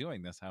I'm not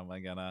doing this, how am I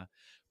gonna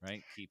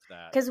right keep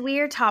that Because we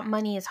are taught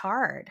money is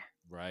hard.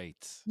 right?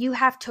 You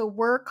have to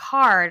work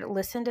hard.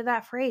 Listen to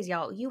that phrase,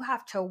 y'all. You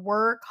have to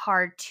work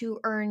hard to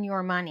earn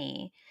your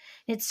money.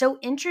 It's so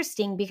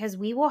interesting because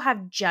we will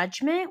have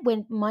judgment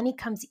when money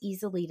comes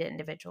easily to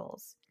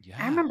individuals. I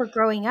Yeah, remember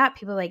growing up,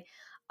 people were like,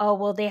 oh,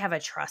 well, they have a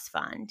trust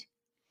fund.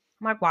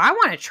 I'm like, well, I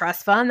want a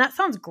trust fund. That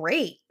sounds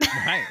great.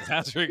 right.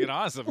 That's freaking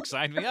awesome.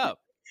 Sign me up.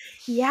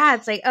 Yeah,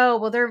 it's like, oh,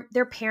 well,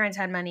 their parents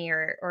had money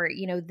or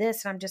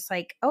this. And I'm just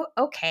like, oh,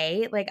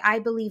 okay. Like I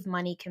believe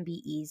money can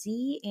be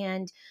easy.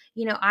 And,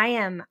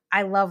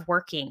 I love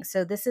working.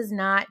 So this is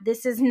not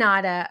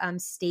a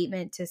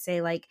statement to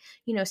say like,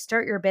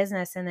 start your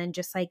business and then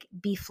just like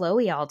be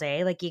flowy all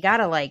day. Like you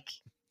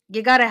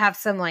gotta have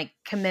some like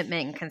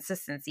commitment and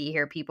consistency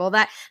here, people.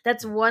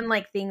 That's one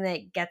like thing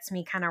that gets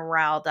me kind of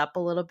riled up a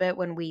little bit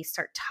when we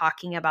start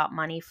talking about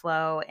money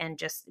flow and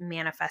just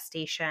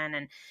manifestation.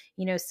 And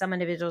some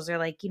individuals are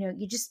like,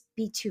 you just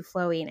be too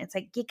flowy. And it's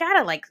like, you got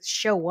to like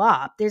show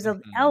up. There's an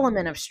Mhm.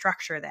 element of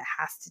structure that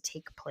has to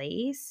take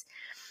place.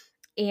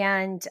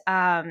 And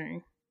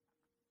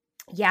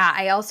yeah,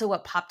 I also,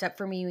 what popped up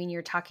for me when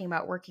you're talking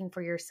about working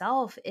for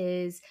yourself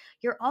is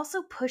you're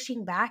also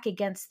pushing back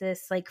against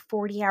this like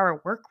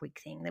 40-hour work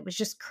week thing that was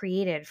just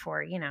created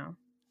for, the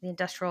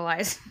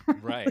industrialized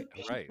Right,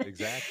 right,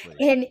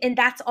 exactly. and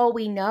that's all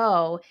we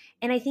know.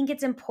 And I think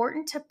it's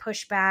important to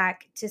push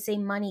back to say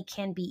money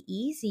can be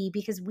easy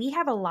because we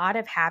have a lot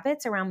of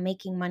habits around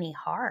making money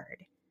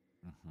hard.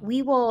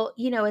 We Mhm. will,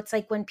 it's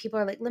like when people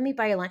are like, let me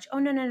buy you lunch. Oh,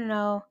 no, no, no,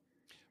 no.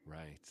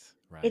 Right,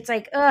 It's right.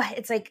 like, ugh,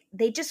 it's like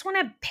they just want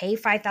to pay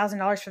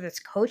 $5,000 for this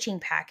coaching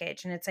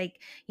package. And it's like,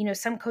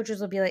 some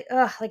coaches will be like,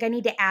 ugh, like I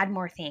need to add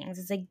more things.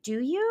 It's like, do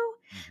you?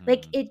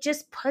 Like Mhm. it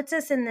just puts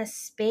us in this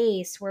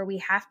space where we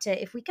have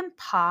to, if we can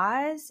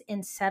pause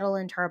and settle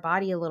into our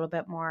body a little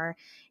bit more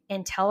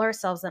and tell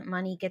ourselves that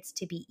money gets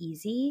to be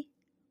easy.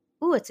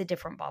 Ooh, it's a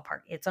different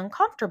ballpark. It's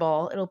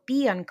uncomfortable. It'll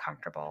be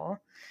uncomfortable.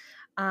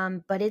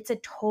 But it's a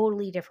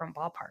totally different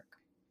ballpark.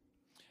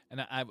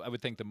 And I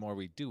would think the more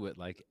we do it,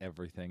 like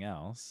everything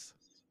else,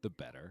 the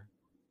better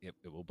it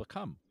will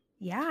become.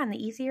 Yeah. And the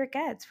easier it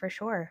gets for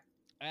sure.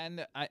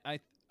 And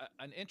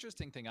an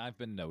interesting thing I've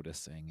been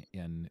noticing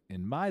in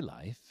my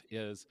life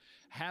is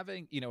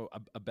having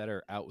a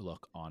better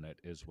outlook on it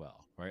as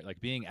well, right? Like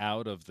being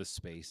out of the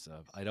space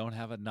of I don't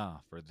have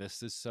enough or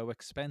this is so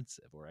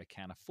expensive or I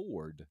can't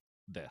afford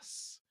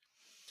this.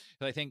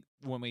 But I think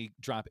when we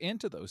drop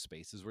into those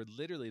spaces, we're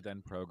literally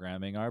then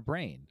programming our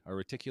brain, our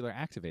reticular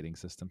activating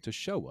system, to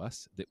show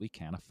us that we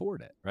can't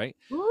afford it, right?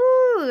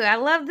 Ooh, I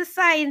love the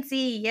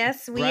sciencey.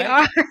 Yes, we Right?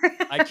 are.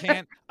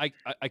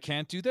 I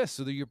can't do this.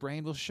 So that your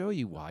brain will show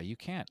you why you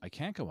can't. I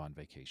can't go on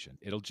vacation.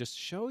 It'll just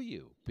show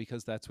you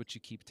because that's what you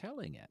keep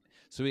telling it.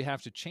 So we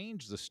have to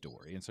change the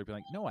story and start being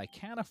like, no, I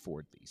can't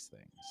afford these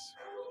things.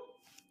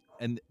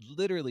 And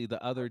literally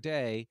the other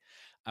day,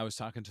 I was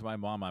talking to my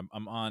mom.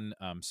 I'm on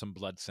some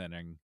blood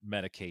thinning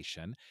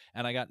medication,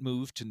 and I got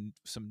moved to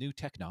some new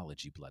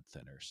technology blood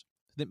thinners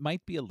that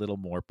might be a little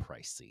more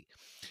pricey,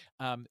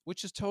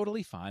 which is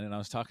totally fine. And I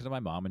was talking to my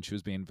mom, and she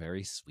was being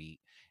very sweet.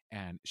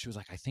 And she was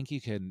like, I think you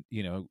can,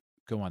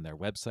 go on their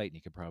website and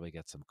you could probably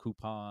get some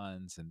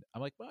coupons. And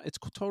I'm like, well, it's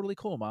totally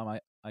cool, Mom.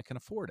 I can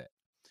afford it.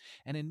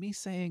 And in me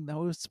saying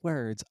those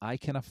words, I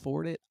can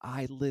afford it,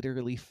 I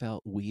literally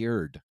felt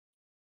weird.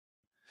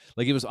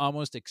 Like it was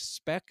almost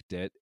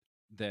expected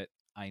that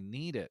I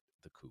needed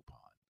the coupon.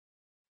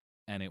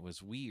 And it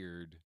was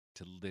weird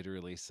to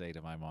literally say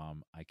to my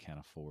mom, I can't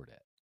afford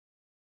it.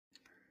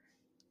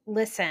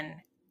 Listen,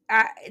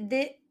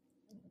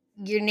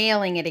 you're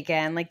nailing it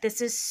again. Like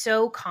this is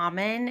so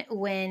common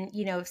when,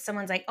 if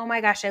someone's like, "Oh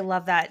my gosh, I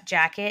love that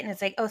jacket." And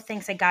it's like, "Oh,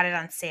 thanks, I got it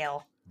on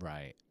sale."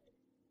 Right.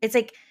 It's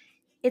like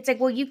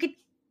well, you get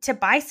to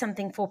buy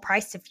something full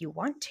price if you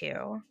want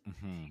to.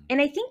 Hmm.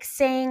 And I think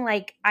saying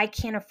like I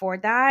can't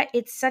afford that,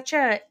 it's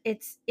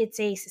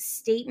a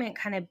statement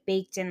kind of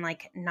baked in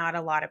like not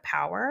a lot of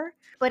power.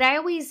 But I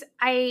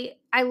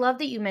love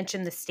that you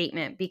mentioned the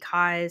statement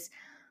because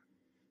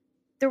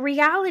the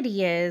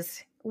reality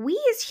is we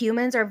as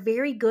humans are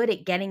very good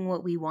at getting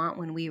what we want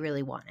when we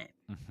really want it.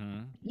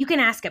 Hmm. You can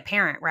ask a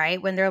parent,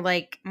 right? When they're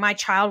like, my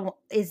child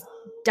is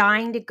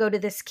dying to go to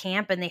this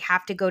camp and they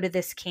have to go to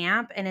this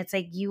camp. And it's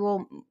like, you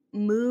will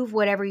move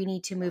whatever you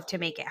need to move to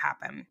make it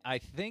happen. I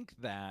think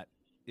that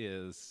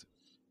is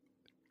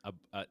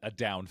a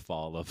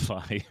downfall of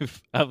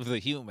life of the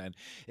human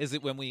is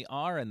that when we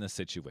are in the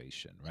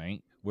situation,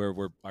 right, where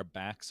our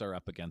backs are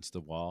up against the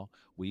wall,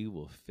 we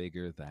will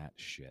figure that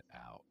shit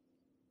out.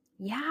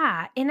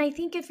 Yeah. And I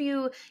think if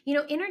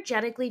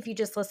energetically, if you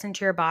just listen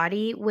to your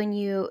body, when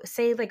you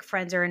say like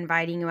friends are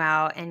inviting you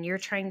out and you're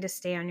trying to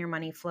stay on your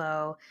money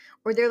flow,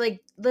 or they're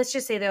like, let's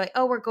just say they're like,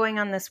 oh, we're going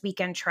on this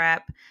weekend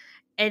trip.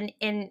 And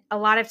a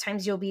lot of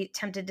times you'll be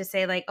tempted to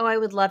say like, oh, I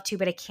would love to,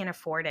 but I can't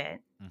afford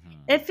it.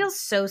 It Mm-hmm. feels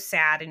so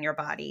sad in your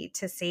body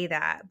to say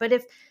that. But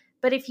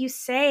if you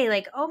say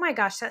like, oh my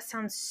gosh, that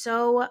sounds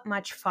so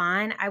much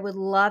fun, I would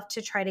love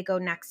to try to go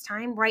next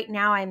time. Right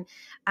now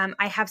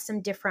I have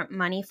some different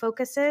money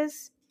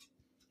focuses.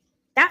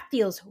 That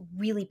feels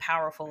really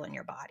powerful in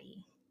your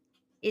body.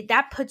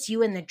 That puts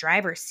you in the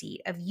driver's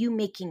seat of you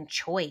making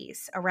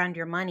choice around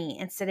your money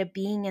instead of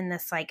being in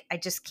this like, I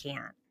just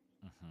can't.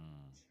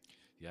 Mm-hmm.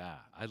 Yeah,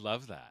 I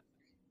love that.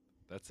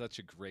 That's such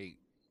a great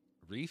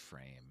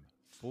reframe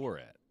for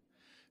it.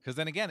 Because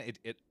then again,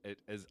 it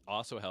is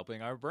also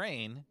helping our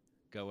brain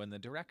go in the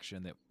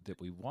direction that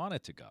we want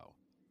it to go.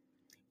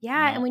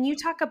 Yeah, and Not when you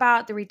talk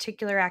about the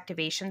reticular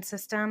activation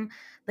system,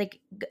 like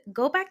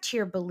go back to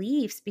your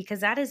beliefs because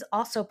that is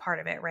also part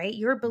of it, right?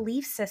 Your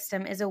belief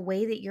system is a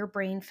way that your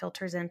brain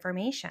filters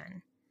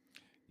information.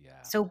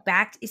 yeah. So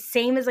back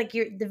same as like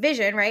your the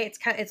vision, right?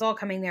 It's all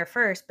coming there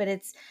first, but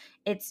it's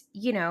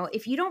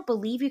if you don't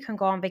believe you can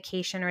go on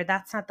vacation or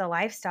that's not the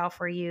lifestyle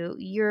for you,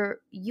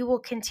 you will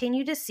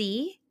continue to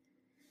see,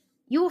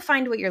 you will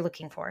find what you're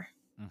looking for.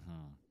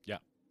 Mm-hmm. Yeah,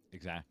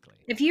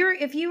 exactly. If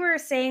you were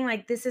saying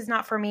like this is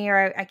not for me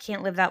or I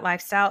can't live that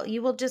lifestyle,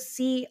 you will just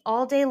see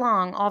all day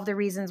long all of the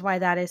reasons why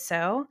that is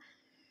so.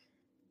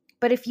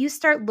 But if you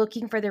start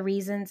looking for the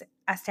reasons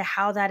as to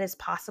how that is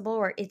possible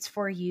or it's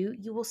for you,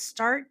 you will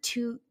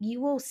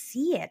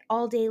see it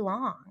all day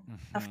long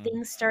of Mm-hmm.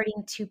 things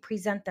starting to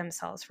present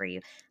themselves for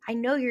you. I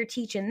know you're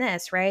teaching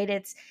this, right?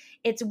 It's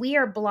we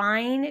are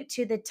blind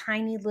to the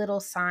tiny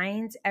little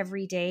signs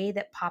every day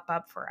that pop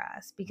up for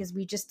us because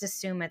we just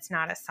assume it's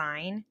not a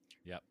sign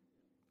Yep.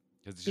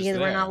 It's just because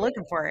we're not there.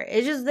 looking for it.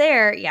 It's just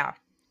there. Yeah.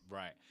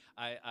 Right.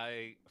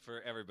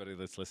 For everybody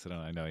that's listening,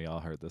 I know y'all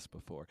heard this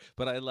before,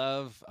 but I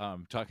love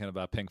talking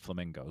about pink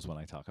flamingos when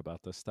I talk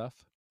about this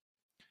stuff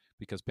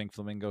because pink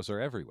flamingos are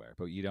everywhere,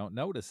 but you don't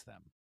notice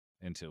them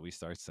until we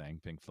start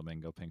saying pink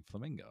flamingo, pink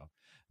flamingo.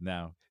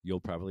 Now,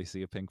 you'll probably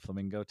see a pink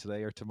flamingo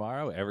today or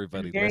tomorrow.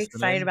 I'm Everybody very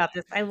excited listening. about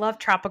this. I love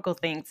tropical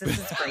things. This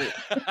is great.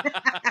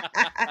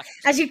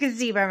 As you can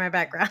see by my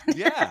background.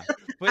 Yeah,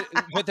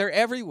 but they're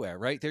everywhere,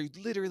 right? They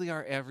literally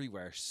are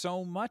everywhere.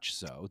 So much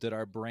so that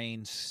our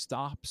brain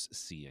stops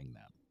seeing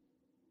them.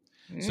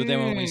 So then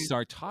when we Mm,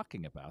 start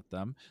talking about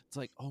them, it's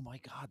like, oh my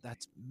God,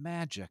 that's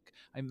magic.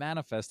 I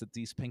manifested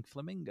these pink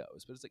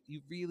flamingos. But it's like,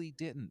 you really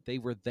didn't. They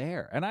were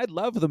there. And I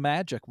love the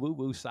magic woo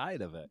woo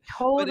side of it.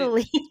 But it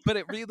totally. but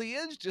it really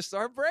is just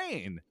our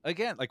brain.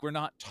 Again, like we're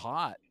not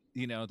taught,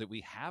 that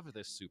we have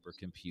this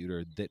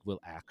supercomputer that will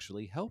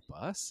actually help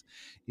us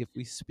if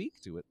we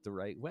speak to it the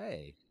right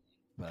way.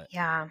 But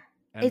Yeah.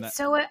 and It's that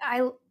so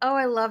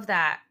I love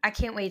that. I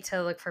can't wait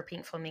to look for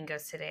pink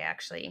flamingos today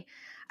actually.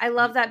 I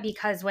love y- that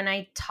because when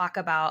I talk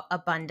about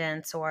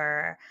abundance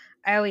or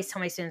I always tell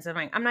my students I'm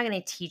not going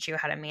to teach you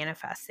how to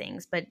manifest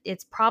things, but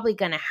it's probably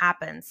going to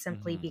happen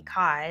simply mhm,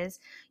 because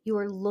you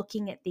are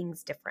looking at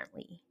things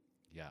differently.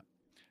 yeah.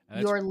 And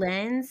Your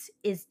lens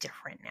is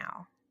different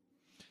now.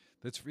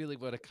 that's really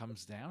what it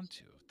comes down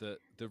to.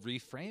 The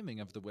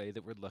reframing of the way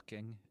that we're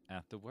looking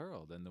at the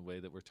world and the way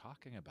that we're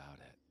talking about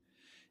it.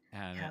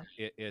 And Yeah.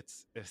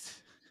 it's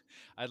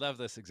I love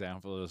this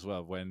example as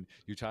well when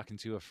you're talking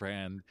to a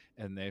friend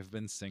and they've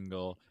been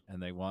single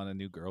and they want a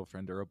new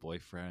girlfriend or a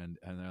boyfriend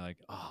and they're like,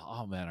 "Oh,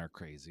 all men are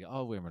crazy.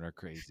 All women are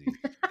crazy.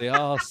 They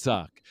all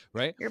suck."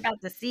 Right? You're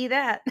about to see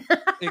that.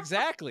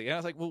 Exactly. And I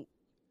was like, "Well,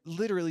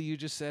 literally you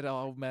just said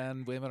all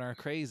men, women are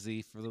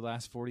crazy for the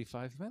last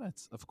 45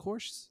 minutes. Of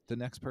course, the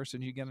next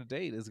person you're going to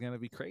date is going to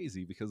be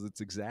crazy because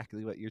it's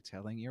exactly what you're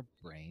telling your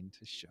brain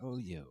to show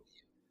you."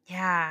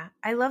 Yeah,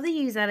 I love that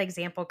you use that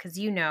example because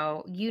you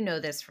know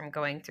this from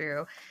going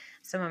through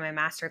some of my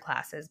master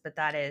classes, but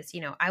that is,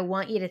 I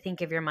want you to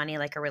think of your money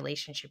like a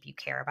relationship you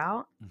care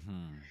about.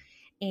 Mhm.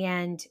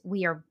 And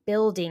we are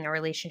building a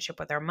relationship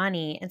with our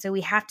money. And so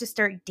we have to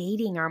start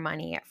dating our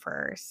money at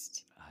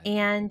first. I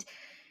And,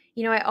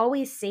 I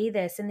always say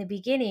this in the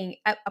beginning,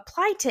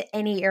 apply to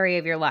any area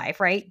of your life,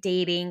 right?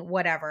 Dating,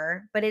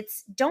 whatever. But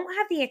it's don't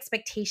have the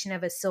expectation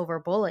of a silver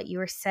bullet.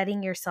 You are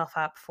setting yourself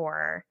up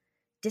for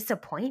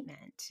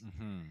disappointment.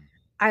 Mhm.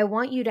 I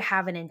want you to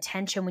have an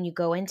intention when you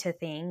go into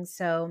things.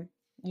 So,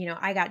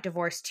 I got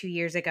divorced 2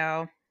 years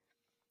ago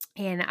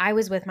and I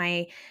was with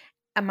my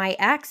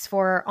ex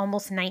for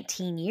almost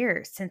 19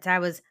 years since I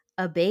was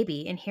a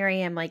baby and here I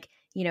am like,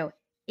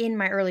 in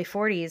my early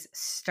 40s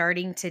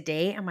starting to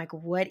date. I'm like,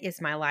 what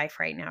is my life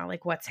right now?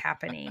 Like what's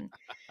happening?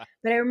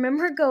 But I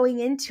remember going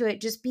into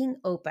it just being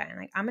open.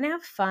 Like I'm going to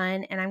have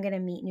fun and I'm going to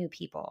meet new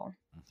people.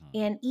 Mhm.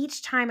 And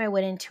each time I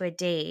went into a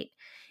date,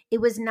 it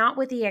was not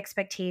with the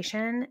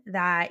expectation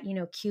that,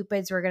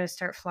 cupids were going to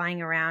start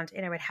flying around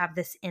and I would have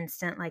this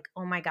instant like,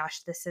 "Oh my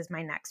gosh, this is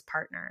my next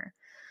partner."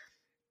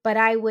 But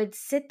I would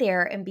sit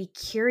there and be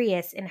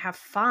curious and have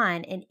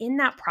fun, and in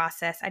that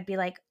process, I'd be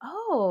like,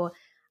 "Oh,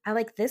 I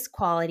like this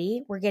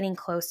quality. We're getting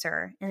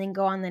closer." And then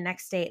go on the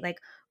next date like,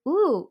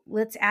 "Ooh,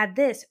 let's add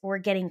this. We're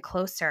getting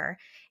closer."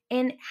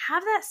 And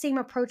have that same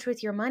approach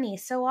with your money.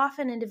 So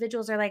often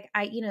individuals are like,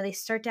 they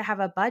start to have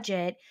a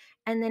budget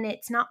and then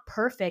it's not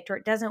perfect or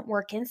it doesn't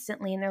work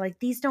instantly. And they're like,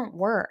 these don't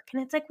work.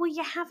 And it's like, well,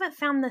 you haven't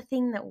found the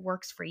thing that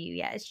works for you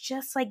yet. It's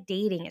just like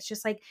dating. It's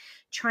just like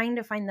trying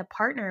to find the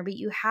partner, but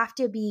you have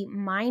to be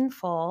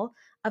mindful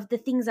of the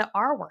things that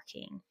are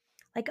working.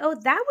 Like, oh,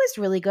 that was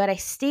really good. I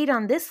stayed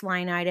on this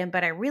line item,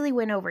 but I really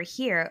went over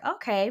here.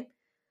 Okay,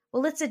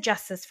 well, let's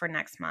adjust this for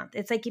next month.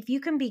 It's like if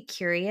you can be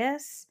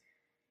curious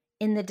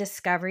in the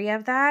discovery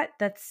of that,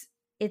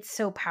 it's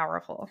so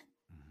powerful.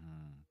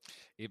 Mhm.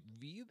 It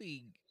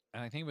really,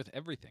 and I think with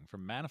everything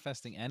from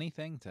manifesting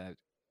anything to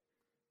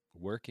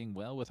working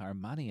well with our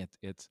money,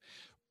 it's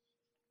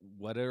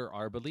what are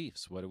our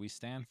beliefs? What do we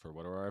stand for?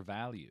 What are our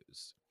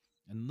values?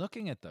 And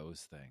looking at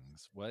those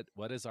things,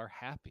 what is our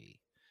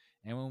happy?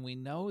 And when we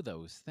know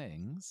those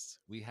things,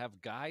 we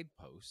have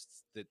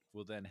guideposts that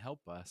will then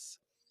help us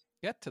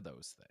get to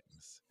those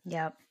things.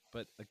 Yep.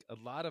 But like a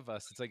lot of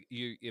us, it's like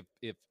you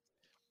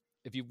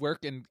if you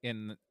work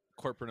in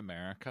corporate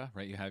America,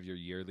 right? You have your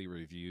yearly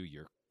review,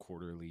 your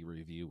quarterly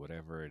review,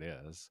 whatever it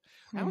is.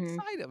 Mhm.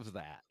 Outside of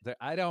that,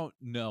 I don't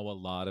know a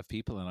lot of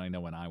people, and I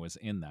know when I was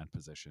in that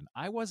position,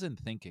 I wasn't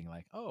thinking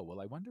like, oh, well,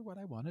 I wonder what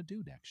I want to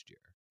do next year,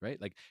 right?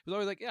 Like it was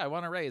always like, yeah, I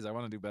want to raise, I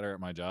want to do better at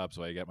my job,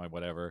 so I get my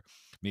whatever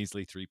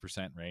measly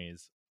 3%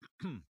 raise.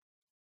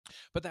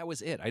 But that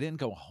was it. I didn't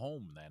go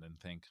home then and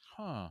think,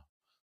 huh,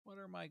 what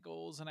are my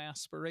goals and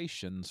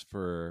aspirations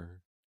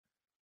for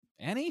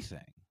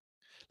anything?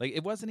 Like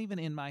it wasn't even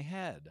in my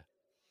head.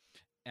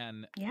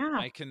 And Yeah.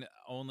 I can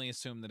only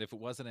assume that if it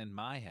wasn't in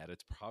my head,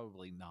 it's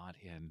probably not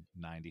in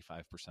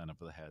 95% of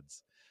the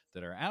heads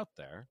that are out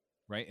there,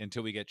 right?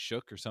 Until we get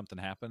shook or something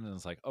happened and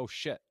it's like, oh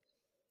shit,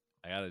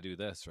 I got to do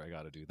this or I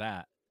got to do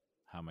that.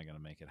 How am I going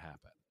to make it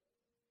happen?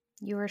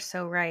 You are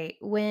so right.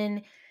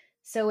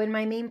 So in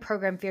my main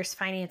program, Fierce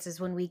Finances,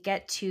 when we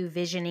get to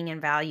visioning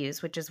and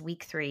values, which is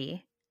week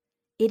 3,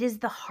 it is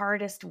the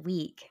hardest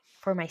week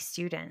for my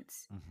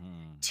students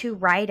Mm-hmm. to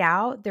write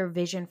out their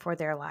vision for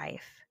their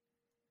life.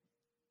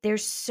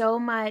 There's so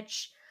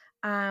much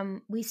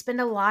we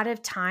spend a lot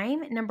of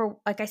time,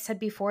 like I said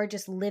before,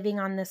 just living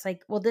on this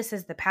like, well, this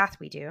is the path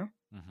we do.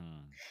 Mm-hmm.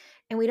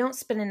 And we don't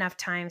spend enough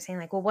time saying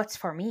like, well, what's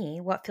for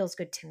me? What feels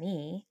good to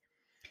me?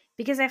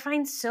 Because I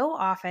find so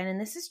often,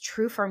 and this is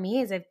true for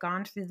me as I've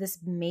gone through this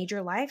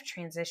major life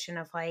transition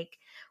of like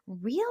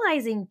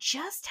realizing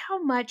just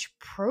how much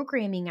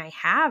programming I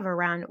have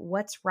around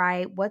what's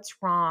right, what's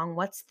wrong,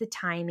 what's the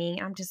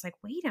timing. I'm just like,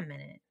 wait a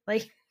minute.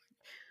 Like,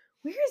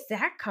 where is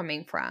that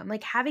coming from?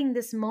 Like having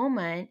this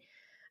moment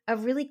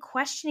of really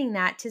questioning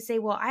that to say,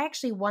 well, I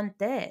actually want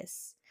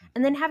this.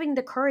 And Mm-hmm. then having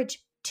the courage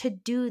to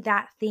do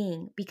that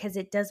thing because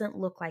it doesn't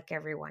look like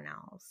everyone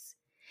else.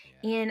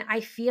 Yeah. And I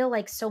feel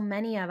like so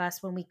many of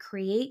us, when we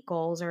create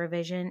goals or a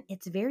vision,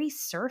 it's very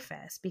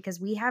surface because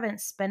we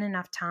haven't spent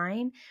enough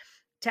time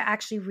to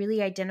actually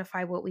really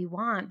identify what we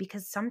want.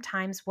 Because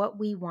sometimes what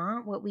we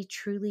want, what we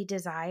truly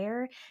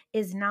desire,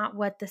 is not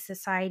what the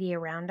society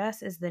around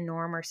us is the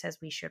norm or says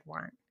we should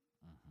want.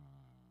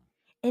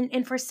 Mm-hmm.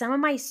 And for some of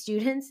my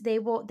students, they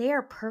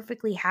are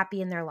perfectly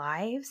happy in their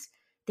lives.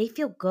 They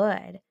feel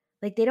good.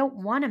 Like they don't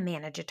want to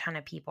manage a ton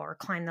of people or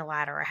climb the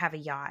ladder or have a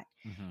yacht.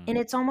 Mm-hmm. And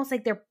it's almost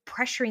like they're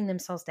pressuring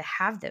themselves to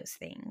have those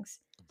things.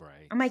 I'm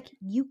Right. like,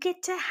 you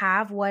get to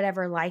have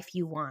whatever life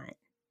you want.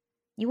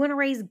 You want to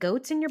raise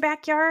goats in your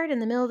backyard in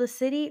the middle of the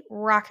city?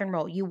 Rock and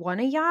roll. You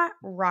want a yacht?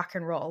 Rock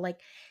and roll. Like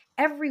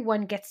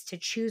everyone gets to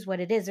choose what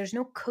it is. There's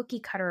no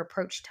cookie cutter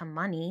approach to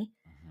money.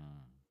 Mm-hmm.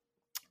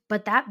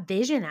 But that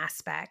vision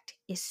aspect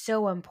is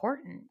so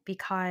important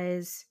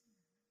because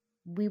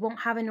we won't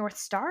have a North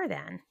Star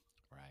then.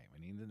 Right.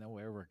 We need to know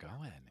where we're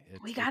going.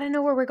 We It's got to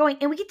know where we're going.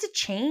 And we get to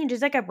change.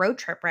 It's like a road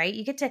trip, right?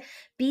 You get to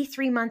be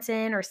 3 months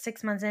in or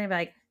 6 months in and be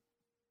like,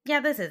 yeah,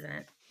 this isn't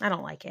it. I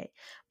don't like it.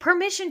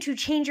 Permission to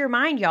change your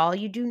mind, y'all.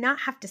 You do not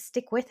have to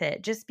stick with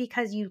it just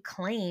because you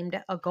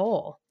claimed a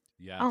goal.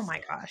 Oh yes.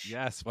 my gosh.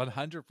 Yes,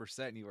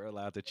 100%. You are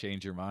allowed to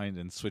change your mind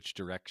and switch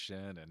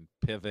direction and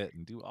pivot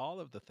and do all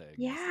of the things.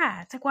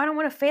 Yeah. It's like, well, I don't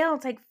want to fail.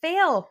 It's like,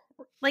 fail.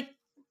 Like,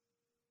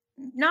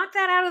 knock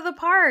that out of the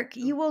park.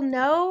 You will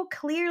know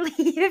clearly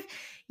if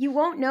you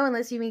won't know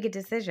unless you make a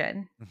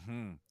decision.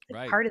 Mm-hmm. It's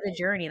Right. part of the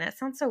journey. That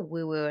sounds so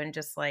woo woo and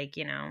just like,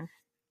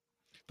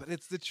 But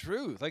it's the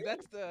truth. Like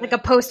that's like a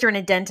the poster in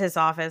a dentist's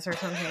office or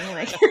something.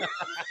 Like,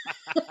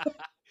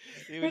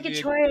 it would make a be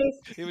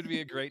choice. it would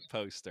be a great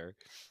poster.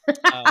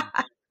 Um,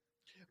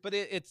 but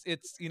it's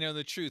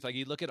the truth. Like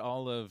you look at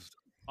all of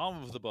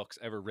the books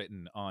ever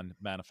written on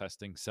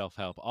manifesting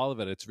self-help, all of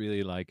it, it's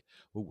really like,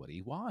 well, what do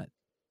you want?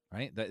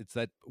 Right? That it's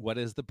that what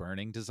is the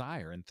burning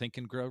desire? And Think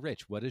and Grow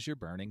Rich. What is your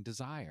burning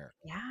desire?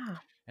 Yeah.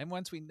 And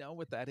once we know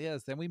what that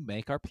is, then we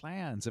make our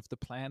plans. If the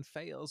plan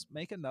fails,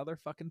 make another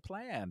fucking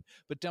plan.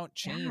 But don't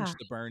change Yeah.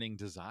 the burning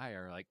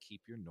desire. Like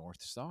keep your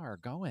North Star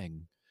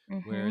going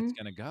where it's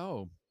Mm-hmm. going to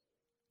go,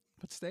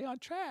 but stay on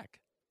track.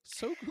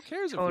 So who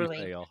cares if we Totally.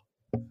 fail?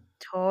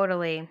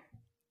 Totally.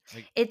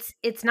 Like,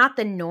 It's not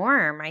the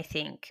norm, I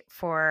think,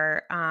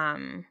 for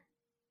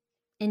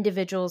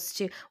individuals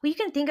to, well, you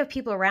can think of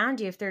people around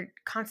you, if they're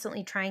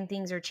constantly trying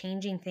things or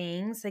changing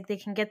things, like they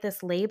can get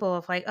this label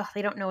of like, oh,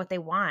 they don't know what they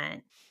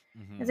want.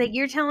 It's Hmm. like,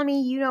 you're telling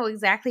me you know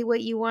exactly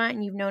what you want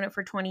and you've known it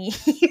for 20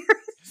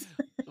 years.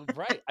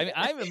 Right. I mean,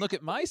 I even look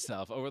at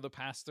myself over the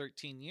past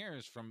 13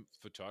 years, from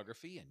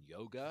photography and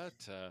yoga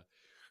to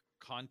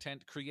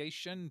content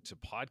creation to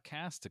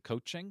podcast to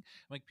coaching.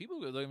 Like, people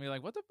would look at me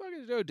like, what the fuck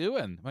is Joe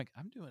doing? I'm like,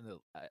 I'm doing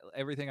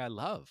everything I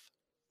love.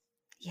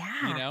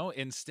 Yeah.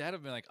 Instead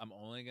of being like, I'm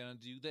only going to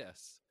do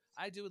this,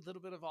 I do a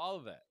little bit of all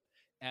of it.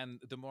 And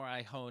the more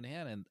I hone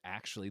in and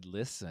actually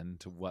listen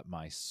to what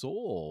my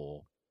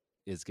soul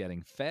is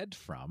getting fed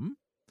from,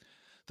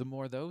 the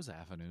more those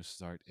avenues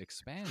start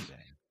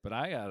expanding. But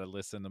I got to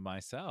listen to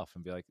myself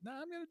and be like, no,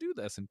 I'm going to do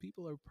this. And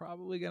people are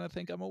probably going to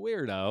think I'm a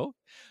weirdo.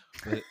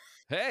 But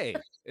hey,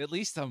 at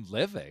least I'm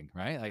living,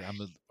 right? Like,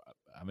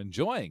 I'm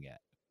enjoying it.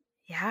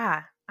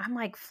 Yeah. I'm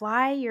like,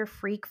 fly your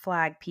freak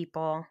flag,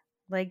 people.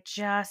 Like,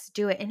 just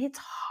do it. And it's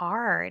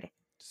hard.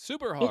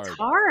 Super It's hard.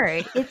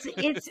 hard.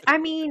 I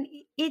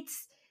mean,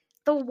 it's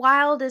the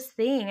wildest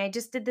thing. I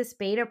just did this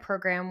beta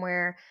program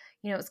where,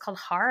 it was called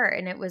Heart,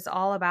 and it was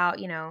all about,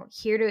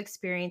 here to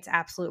experience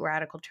absolute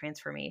radical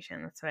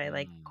transformation. That's what I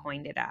like Mm,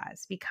 coined it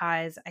as,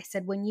 because I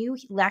said, when you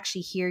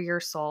actually hear your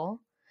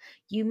soul,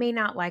 you may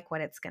not like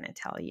what it's going to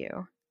tell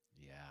you.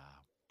 yeah.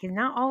 It's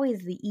not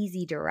always the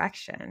easy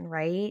direction,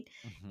 right?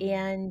 Hmm.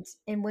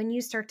 And when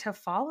you start to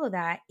follow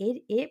that,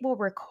 it will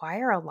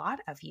require a lot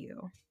of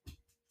you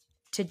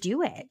to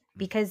do it,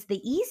 because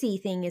the easy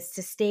thing is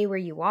to stay where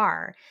you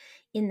are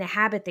in the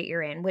habit that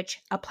you're in, which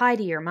apply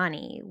to your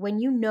money. When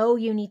you know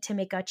you need to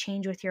make a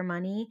change with your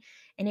money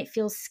and it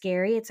feels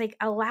scary, it's like,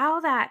 allow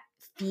that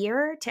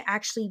fear to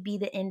actually be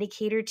the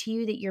indicator to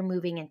you that you're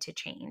moving into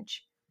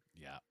change.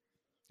 Yeah,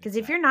 Because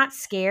if exactly. you're not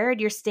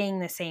scared, you're staying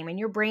the same, and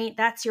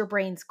that's your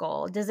brain's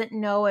goal. It doesn't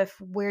know if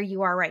where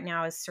you are right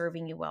now is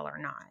serving you well or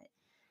not.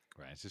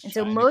 Right. It's just And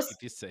so trying to most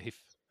keep you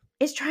safe.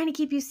 is trying to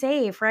keep you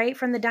safe, right?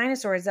 From the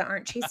dinosaurs that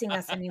aren't chasing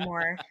us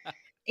anymore.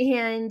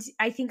 And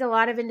I think a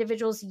lot of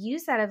individuals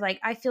use that of like,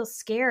 I feel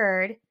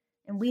scared,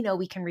 and we know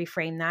we can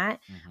reframe that.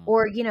 Hmm.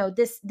 Or,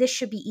 this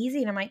should be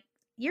easy. And I'm like,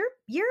 your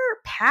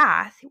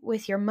path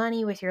with your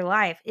money, with your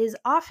life, is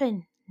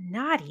often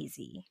not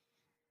easy.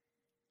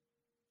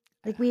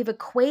 Like, we've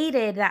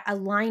equated that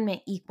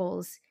alignment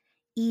equals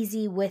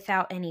easy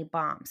without any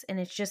bumps.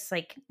 And it's just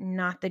like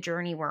not the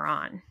journey we're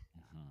on.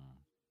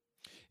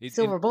 Hmm.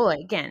 Silver bullet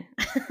again.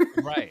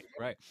 Right,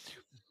 right.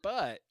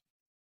 But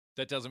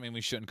that doesn't mean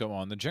we shouldn't go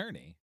on the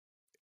journey.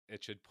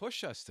 It should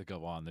push us to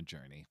go on the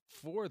journey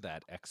for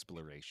that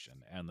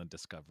exploration and the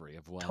discovery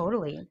of, well,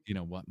 Totally.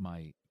 what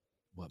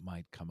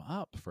might come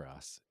up for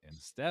us,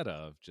 instead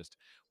of just,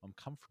 I'm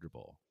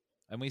comfortable.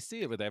 And we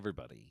see it with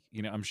everybody.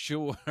 I'm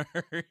sure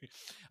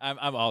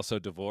I'm also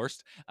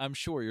divorced. I'm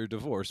sure your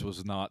divorce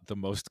was not the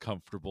most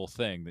comfortable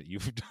thing that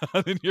you've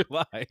done in your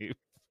life.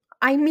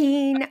 I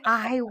mean,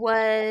 I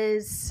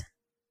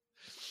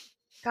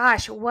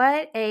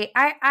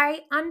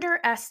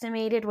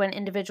underestimated, when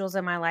individuals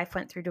in my life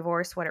went through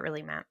divorce, what it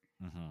really meant,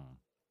 Hmm.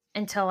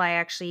 until I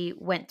actually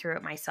went through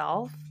it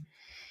myself.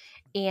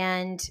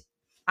 And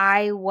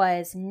I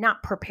was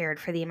not prepared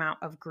for the amount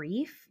of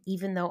grief,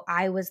 even though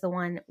I was the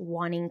one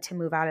wanting to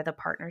move out of the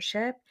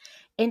partnership.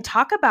 And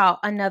talk about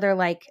another,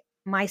 like,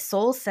 my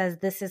soul says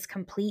this is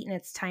complete and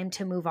it's time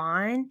to move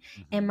on.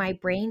 And Hmm. my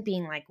brain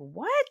being like,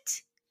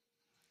 what?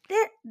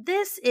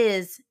 This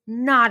is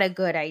not a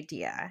good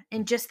idea.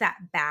 And just that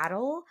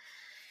battle.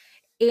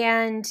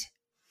 And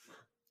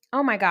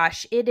oh my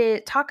gosh, it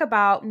is, talk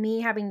about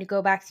me having to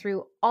go back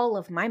through all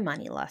of my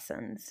money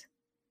lessons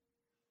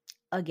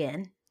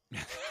again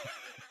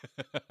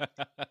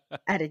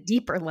at a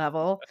deeper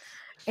level.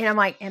 And I'm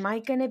like, am I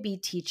going to be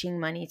teaching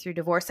money through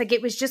divorce? Like,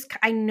 it was just,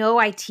 I know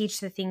I teach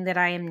the thing that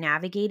I am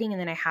navigating and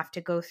then I have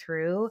to go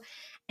through.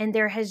 And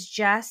there has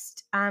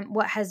just,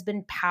 what has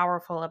been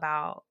powerful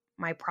about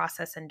my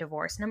process in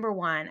divorce. Number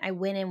one, I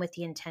went in with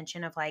the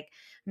intention of like,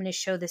 I'm going to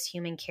show this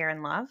human care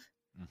and love.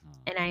 Hmm.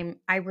 And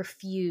I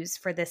refuse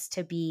for this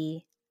to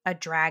be a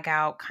drag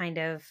out kind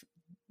of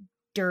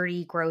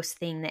dirty, gross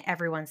thing that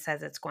everyone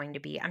says it's going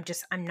to be.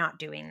 I'm not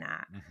doing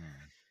that. Hmm.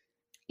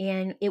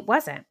 And it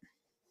wasn't.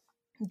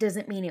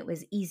 Doesn't mean it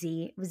was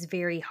easy. It was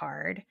very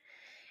hard.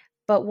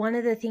 But one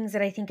of the things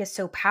that I think is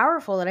so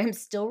powerful that I'm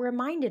still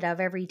reminded of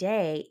every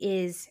day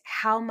is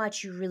how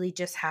much you really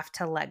just have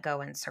to let go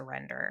and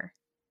surrender.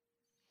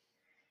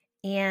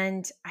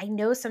 And I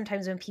know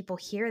sometimes when people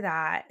hear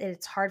that,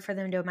 it's hard for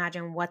them to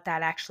imagine what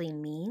that actually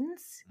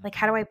means. Like,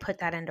 how do I Hmm. put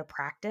that into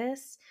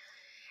practice?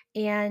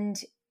 And,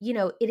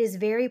 it is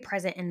very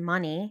present in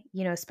money,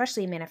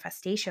 especially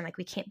manifestation. Like,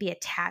 we can't be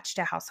attached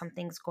to how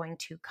something's going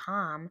to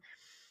come.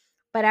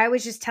 But I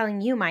was just telling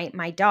you,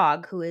 my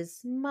dog, who is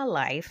my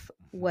life,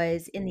 Hmm.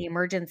 was in the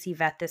emergency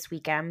vet this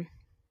weekend.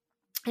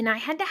 And I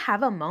had to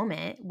have a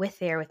moment with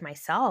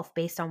myself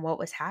based on what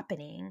was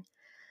happening.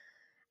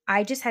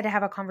 I just had to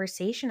have a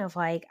conversation of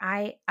like,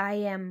 I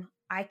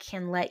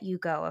can let you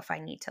go if I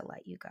need to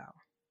let you go.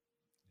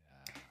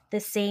 The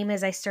same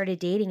as I started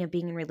dating and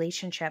being in a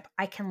relationship.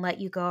 I can let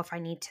you go if I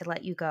need to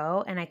let you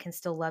go, and I can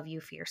still love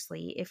you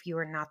fiercely if you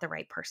are not the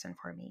right person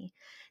for me.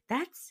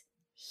 That's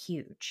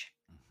huge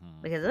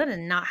Mm-hmm. because that is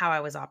not how I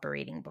was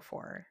operating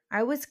before.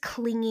 I was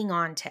clinging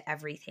on to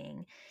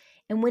everything.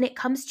 And when it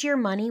comes to your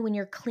money, when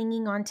you're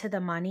clinging on to the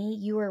money,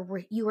 you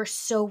are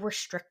so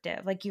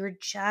restrictive. Like you're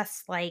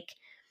just like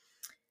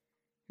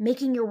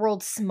making your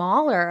world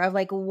smaller of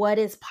like what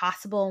is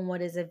possible and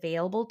what is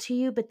available to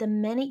you. But the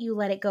minute you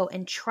let it go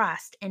and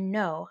trust and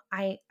know,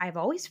 I've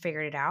always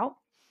figured it out.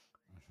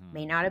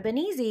 May Mm-hmm. not have been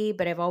easy,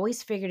 but I've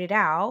always figured it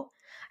out.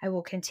 I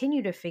will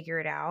continue to figure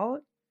it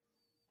out.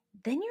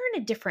 Then you're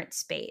in a different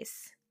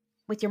space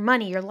with your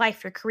money, your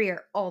life, your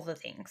career, all the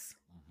things.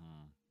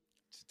 Mm-hmm.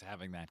 Just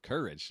having that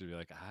courage to be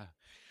like,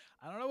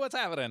 I don't know what's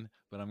happening,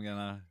 but I'm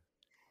gonna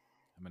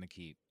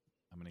keep,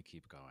 I'm gonna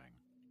keep going.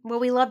 Well,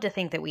 we love to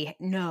think that we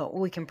know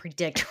we can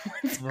predict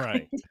what's going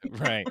Right, to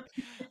right.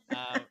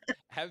 happen.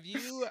 Have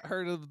you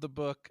heard of the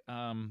book,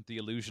 The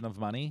Illusion of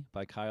Money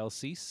by Kyle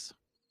Cease?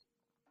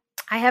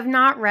 I have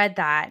not read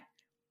that. It,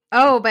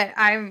 Oh, but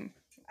I'm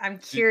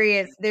did,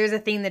 curious. There's a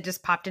thing that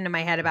just popped into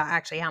my head about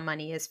actually how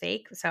money is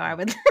fake. So I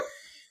would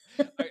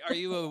are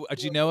you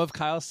do you know of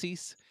Kyle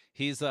Cease?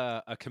 He's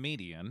a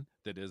comedian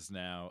that is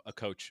now a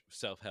coach,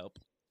 self help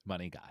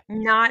money guy.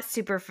 not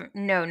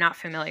no, not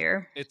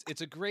familiar.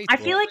 It's a great I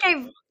feel book. like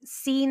I've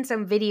seen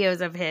some videos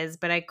of his,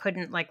 but I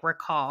couldn't like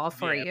recall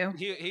for Yeah,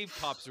 you. he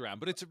pops around,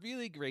 but it's a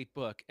really great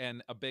book,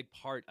 and a big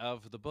part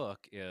of the book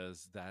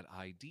is that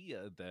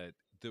idea that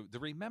the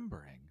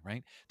remembering,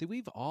 right? That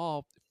we've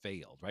all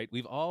failed, right?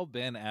 We've all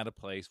been at a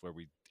place where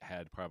we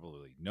had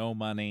probably no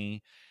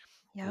money,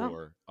 Yeah,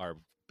 or our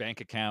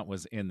bank account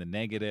was in the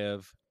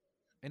negative,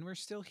 and we're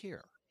still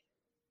here.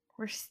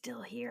 we're still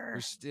We're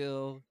here.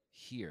 still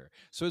here.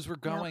 So as we're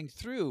Yep. going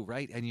through,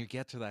 right, and you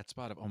get to that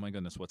spot of, oh my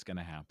goodness, what's going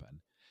to happen?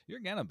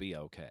 You're going to be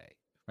okay,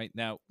 right?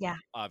 Now, Yeah.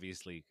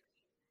 obviously,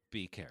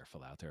 be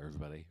careful out there,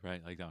 everybody,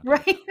 right? Like, don't do,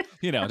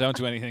 Right. don't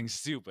do anything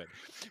stupid.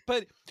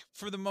 But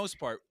for the most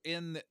part,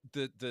 in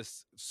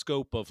this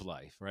scope of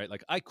life, right?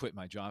 Like, I quit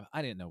my job.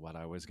 I didn't know what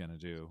I was going to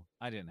do.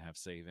 I didn't have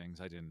savings.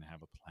 I didn't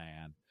have a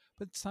plan.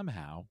 But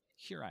somehow,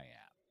 here I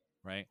am,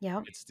 right?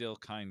 Yep. It still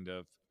kind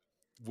of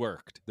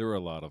worked. There were a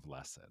lot of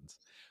lessons,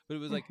 but it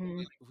was like,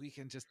 Hmm. we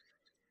can just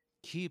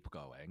keep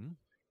going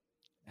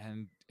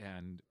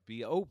and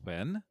be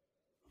open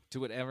to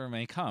whatever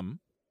may come,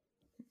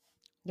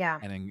 Yeah.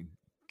 and then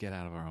get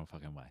out of our own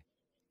fucking way.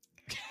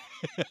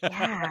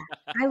 Yeah.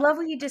 I love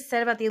what you just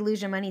said about the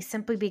illusion of money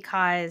simply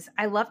because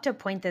I love to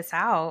point this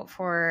out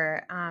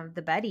for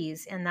the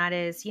buddies. And that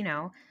is,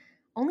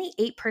 only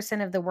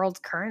 8% of the world's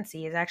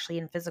currency is actually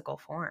in physical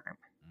form.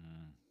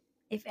 Mm.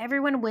 If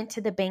everyone went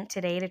to the bank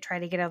today to try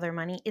to get all their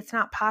money, it's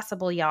not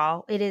possible,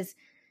 y'all. It is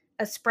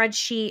a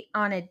spreadsheet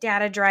on a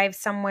data drive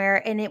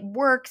somewhere, and it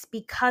works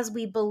because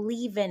we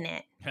believe in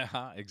it.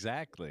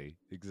 Exactly.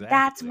 That's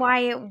Exactly. why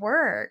it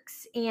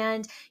works.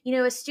 And,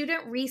 a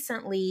student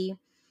recently,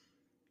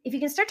 if you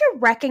can start to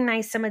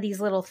recognize some of these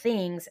little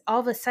things,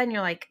 all of a sudden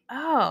you're like,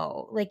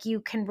 oh, like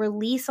you can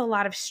release a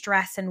lot of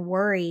stress and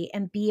worry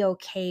and be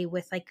okay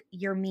with like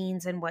your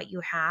means and what you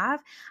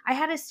have. I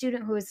had a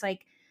student who was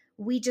like,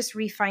 we just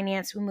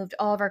refinanced, we moved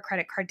all of our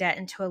credit card debt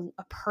into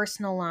a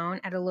personal loan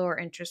at a lower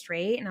interest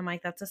rate. And I'm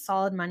like, that's a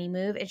solid money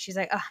move. And she's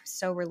like, oh, I'm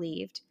so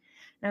relieved.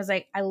 And I was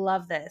like, I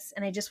love this.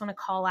 And I just want to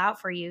call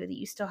out for you that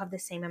you still have the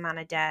same amount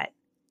of debt,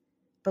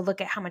 but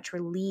look at how much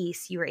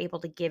release you were able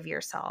to give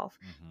yourself.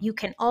 Mm-hmm. You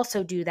can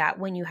also do that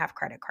when you have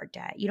credit card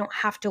debt. You don't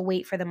have to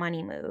wait for the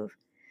money move.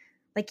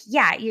 Like,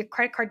 yeah, your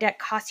credit card debt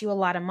costs you a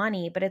lot of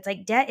money, but it's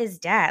like debt is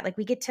debt. Like,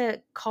 we get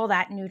to call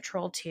that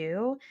neutral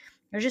too.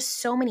 There's just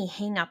so many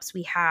hangups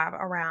we have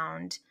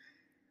around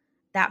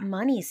that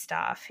money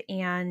stuff.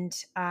 And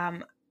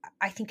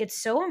I think it's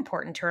so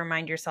important to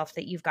remind yourself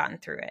that you've gotten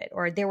through it.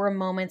 Or there were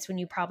moments when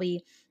I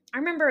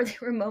remember there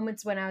were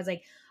moments when I was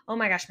like, oh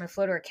my gosh, my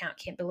floater account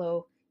can't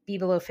be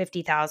below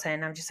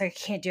 50,000. I'm just like, I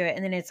can't do it.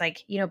 And then it's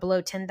like,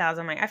 below 10,000.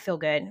 I'm like, I feel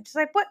good. It's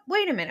like, what?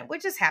 Wait a minute.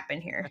 What just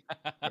happened here?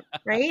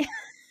 Right?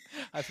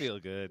 I feel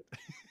good.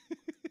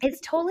 It's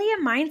totally a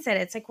mindset.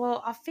 It's like,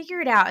 well, I'll figure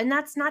it out. And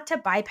that's not to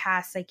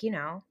bypass, like,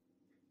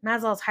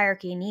 Maslow's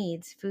hierarchy of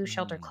needs, food,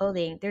 shelter, Mm-hmm.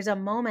 clothing. There's a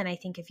moment, I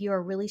think, if you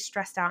are really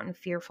stressed out and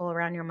fearful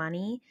around your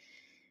money,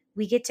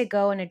 we get to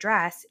go and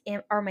address,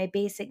 are my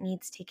basic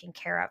needs taken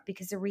care of?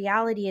 Because the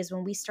reality is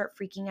when we start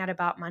freaking out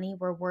about money,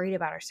 we're worried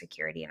about our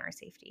security and our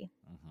safety.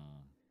 Mm-hmm.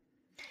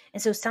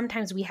 And so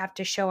sometimes we have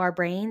to show our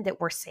brain that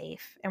we're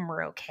safe and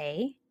we're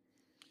okay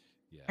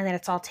Yeah. and that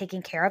it's all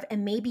taken care of.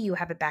 And maybe you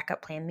have a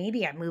backup plan.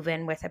 Maybe I move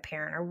in with a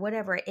parent or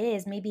whatever it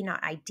is, maybe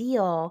not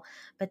ideal,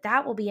 but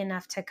that will be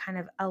enough to kind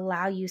of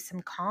allow you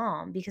some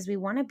calm, because we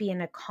want to be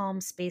in a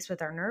calm space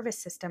with our nervous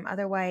system.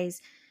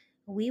 Otherwise,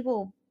 we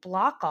will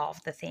block all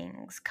of the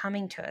things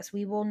coming to us.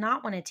 We will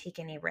not want to take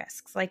any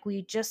risks. Like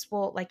we just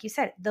will, like you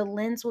said, the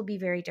lens will be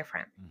very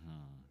different.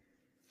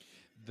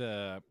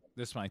 Mm-hmm.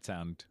 This might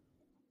sound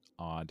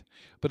odd,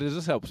 but it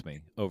just helps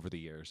me over the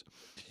years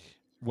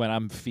when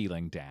I'm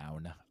feeling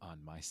down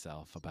on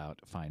myself about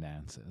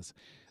finances.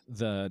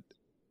 the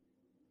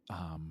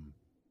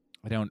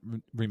I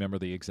don't remember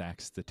the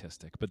exact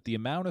statistic, but the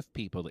amount of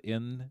people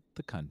in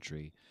the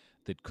country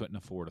that couldn't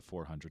afford a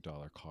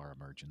 $400 car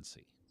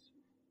emergency,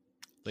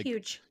 like,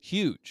 Huge.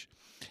 huge.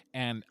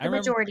 And I The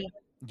remember, majority.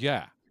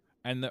 yeah.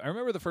 And I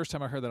remember the first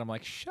time I heard that, I'm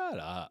like, shut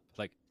up.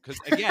 Like, because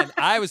again,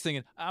 I was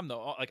thinking I'm the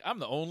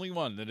only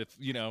one that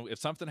if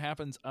something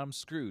happens, I'm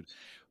screwed.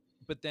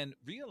 But then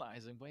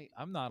realizing, wait,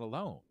 I'm not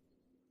alone.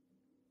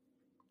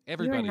 You are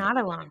Everybody, not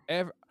alone.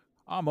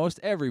 almost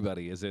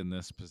everybody is in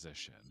this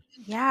position.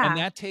 And Yeah.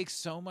 that takes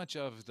so much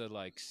of the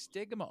like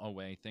stigma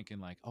away, thinking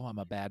like, oh, I'm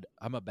a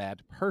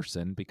bad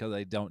person because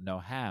I don't know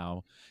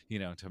how,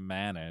 to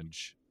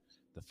manage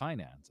the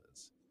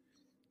finances.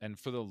 And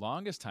for the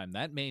longest time,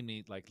 that made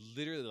me like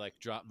literally like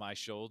drop my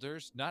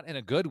shoulders, not in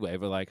a good way,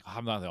 but like,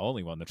 I'm not the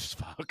only one that's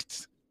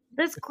fucked.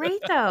 That's great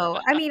though.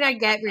 I mean, I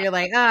get where you're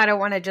like, oh, I don't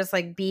want to just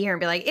like be here and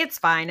be like, it's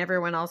fine.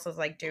 Everyone else is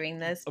like doing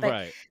this. But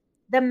Right.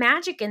 the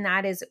magic in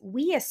that is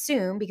we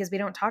assume, because we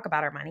don't talk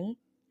about our money,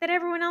 that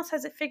everyone else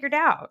has it figured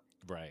out.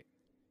 Right.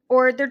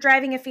 Or they're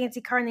driving a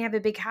fancy car and they have a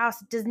big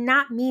house. It does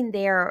not mean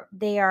they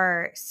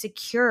are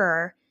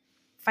secure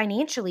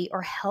financially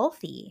or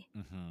healthy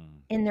Mm-hmm.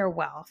 in their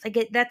wealth. Like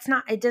it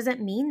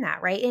doesn't mean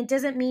that, right? It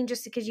doesn't mean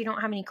just because you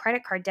don't have any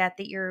credit card debt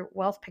that your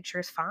wealth picture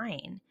is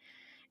fine.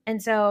 And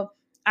so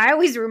I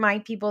always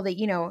remind people that,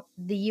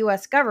 the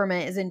US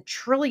government is in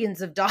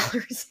trillions of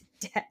dollars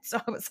in debt. So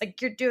I was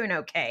like, you're doing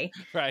okay.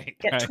 Right.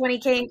 Get Right.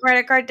 20K in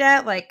credit card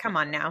debt. Like, come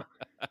on now.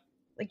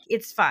 Like,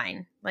 it's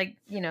fine. Like,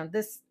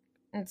 it's,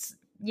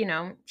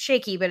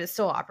 shaky, but it's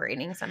still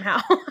operating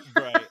somehow.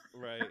 Right.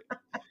 Right.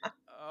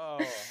 Oh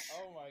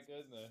my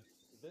goodness.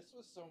 This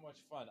was so much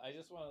fun. I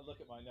just want to look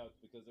at my notes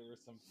because there were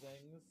some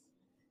things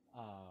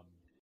um,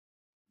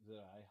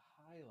 that I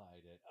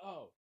highlighted.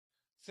 Oh,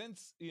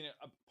 since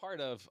a part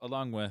of,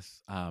 along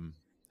with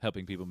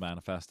helping people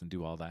manifest and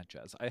do all that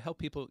jazz, I help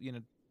people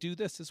do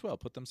this as well,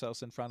 put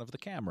themselves in front of the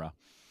camera.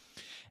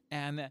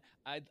 And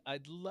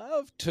I'd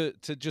love to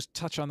just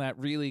touch on that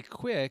really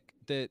quick,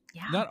 that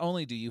Yeah. not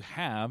only do you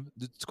have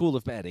the School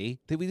of Betty,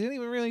 that we didn't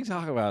even really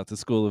talk about the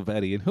School of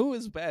Betty and who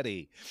is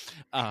Betty.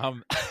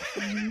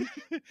 Mhm.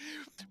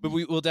 But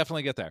we'll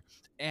definitely get there.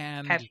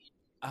 Okay.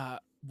 And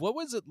what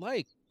was it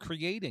like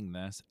creating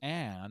this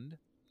and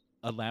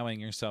allowing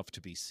yourself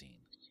to be seen?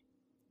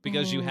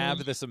 Because you Mm.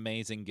 have this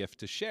amazing gift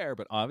to share,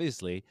 but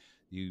obviously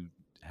you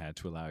had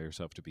to allow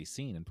yourself to be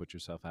seen and put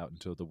yourself out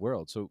into the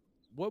world. So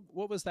what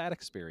was that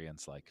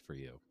experience like for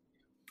you?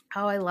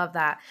 Oh, I love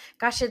that.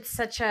 Gosh, it's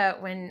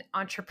when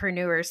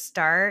entrepreneurs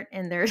start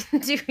and they're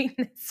doing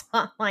this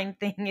online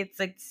thing, it's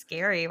like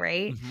scary,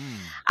 right? Mm-hmm.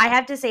 I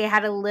have to say I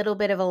had a little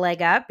bit of a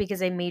leg up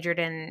because I majored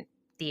in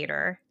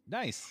theater.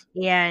 Nice.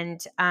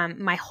 And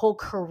my whole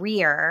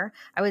career,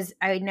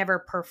 I never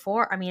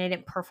perform. I mean, I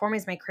didn't perform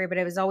as my career, but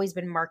I was always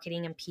been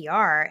marketing and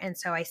PR. And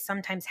so I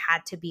sometimes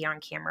had to be on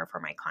camera for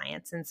my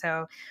clients. And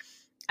so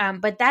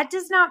but that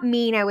does not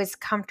mean I was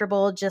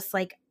comfortable just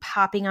like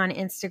popping on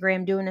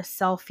Instagram, doing a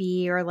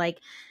selfie or like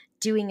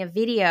doing a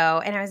video.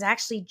 And I was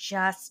actually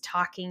just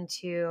talking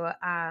to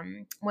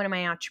one of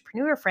my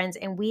entrepreneur friends,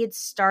 and we had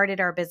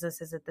started our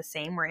businesses at the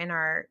same.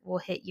 We'll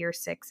hit year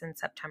 6 in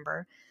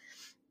September.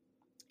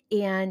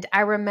 And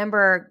I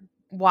remember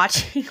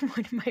watching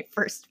one of my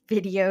first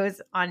videos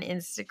on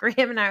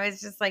Instagram, and I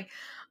was just like,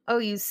 oh,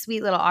 you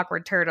sweet little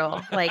awkward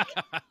turtle. Like,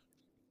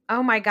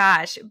 oh my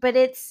gosh. But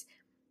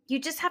you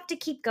just have to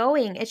keep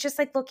going. It's just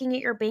like looking at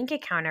your bank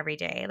account every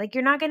day. Like,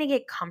 you're not going to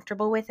get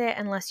comfortable with it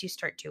unless you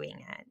start doing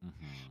it.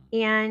 Mm-hmm.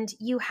 And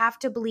you have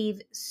to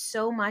believe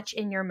so much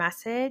in your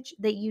message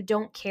that you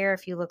don't care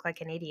if you look like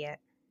an idiot.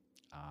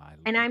 I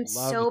And I'm love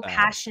so that.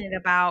 passionate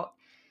about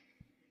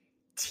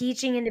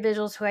teaching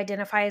individuals who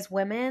identify as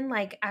women.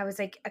 Like, I was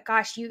like,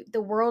 gosh,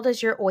 the world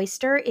is your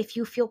oyster. If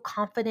you feel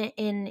confident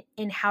in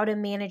how to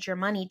manage your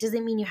money,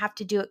 doesn't mean you have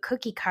to do it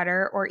cookie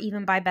cutter or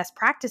even by best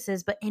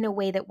practices, but in a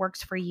way that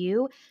works for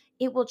you.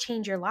 It will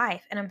change your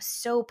life. And I'm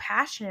so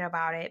passionate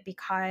about it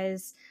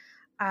because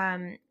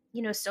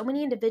so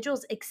many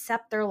individuals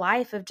accept their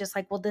life of just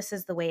like, well, this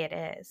is the way it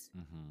is.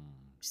 Mm-hmm.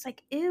 Just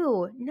like,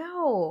 ew,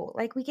 no.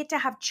 Like, we get to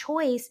have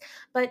choice,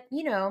 but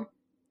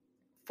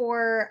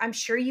I'm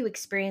sure you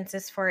experience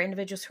this for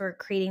individuals who are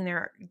creating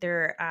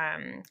their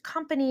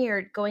company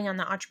or going on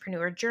the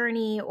entrepreneur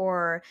journey,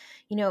 or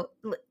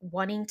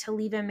wanting to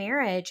leave a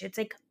marriage. It's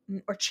like,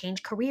 or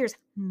change careers.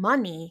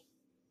 Money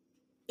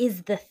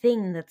is the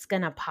thing that's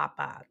gonna pop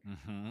up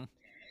Mm-hmm.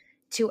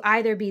 to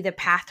either be the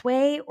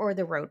pathway or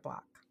the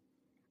roadblock.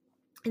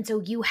 And so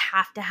you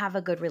have to have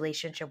a good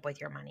relationship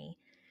with your money,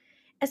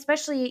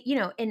 especially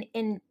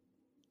in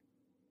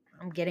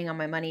I'm getting on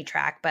my money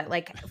track, but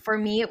like for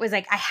me, it was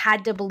like I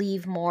had to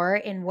believe more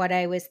in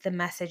the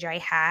message I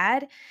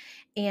had,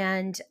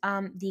 and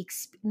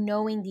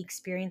knowing the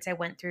experience I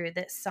went through,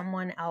 that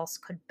someone else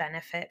could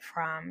benefit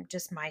from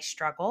just my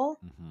struggle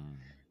Mm-hmm.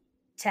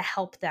 to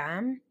help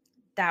them.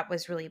 That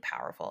was really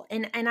powerful.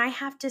 And I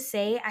have to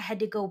say, I had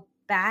to go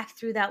back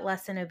through that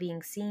lesson of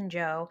being seen,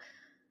 Joe,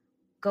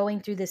 going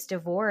through this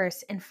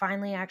divorce and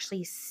finally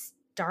actually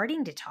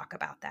starting to talk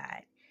about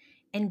that.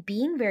 and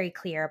being very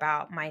clear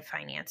about my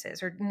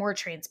finances, or more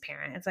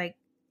transparent. It's like,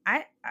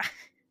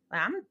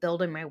 I'm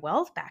building my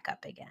wealth back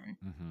up again.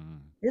 Mm-hmm.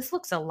 This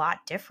looks a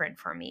lot different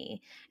for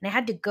me. And I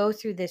had to go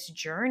through this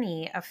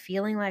journey of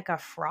feeling like a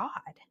fraud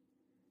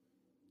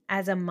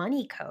as a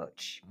money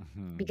coach,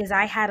 Mm-hmm. because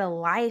I had a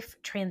life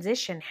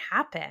transition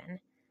happen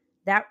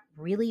that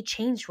really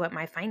changed what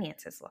my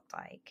finances looked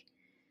like.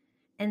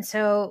 And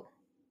so,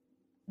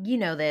 you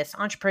know, this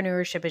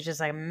entrepreneurship is just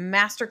like a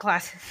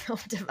masterclass in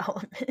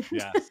self-development.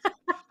 Yes.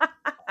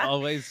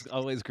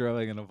 Always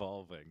growing and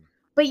evolving.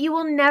 But you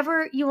will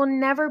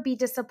never be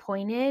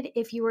disappointed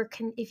if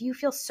if you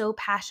feel so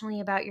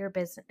passionately about your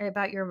business,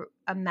 about your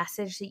a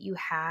message that you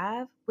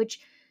have,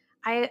 which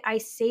I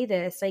say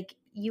this, like,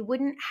 you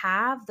wouldn't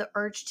have the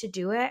urge to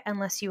do it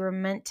unless you were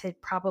meant to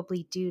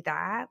probably do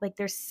that. Like,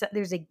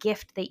 there's a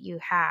gift that you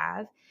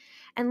have.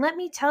 And let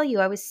me tell you,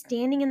 I was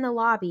standing in the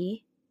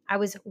lobby, I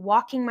was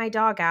walking my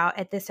dog out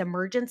at this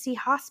emergency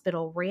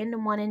hospital,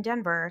 random one in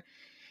Denver,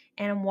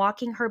 and I'm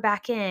walking her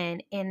back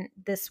in, and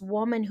this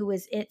woman who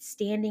was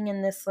standing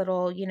in this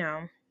little,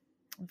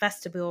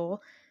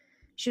 vestibule,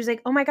 she was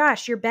like, "Oh my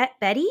gosh, you're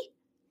Betty?"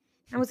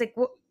 I was like,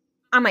 "What?"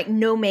 I'm like,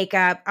 "No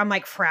makeup." I'm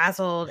like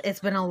frazzled.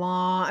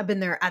 I've been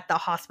there at the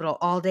hospital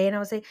all day. And I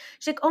was like,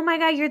 she's like, "Oh my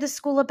God, you're the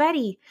School of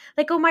Betty."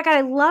 Like, "Oh my God,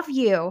 I love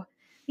you.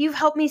 You've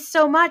helped me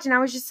so much." And I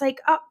was just like,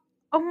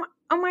 oh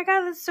my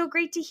God, that's so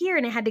great to hear.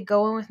 And I had to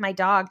go in with my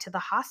dog to the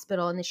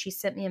hospital. And then she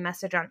sent me a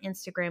message on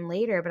Instagram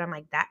later. But I'm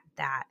like,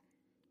 Yeah.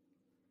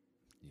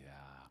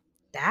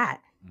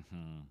 that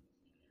Mm-hmm.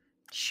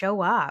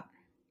 show up,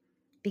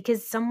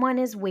 because someone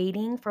is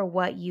waiting for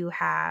what you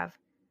have,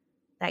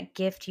 that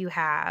gift you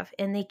have,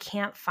 and they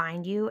can't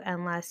find you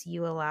unless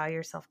you allow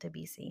yourself to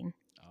be seen.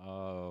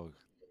 Oh,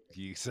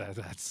 you said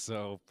that's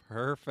so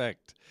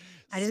perfect.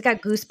 I just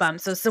got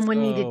goosebumps, so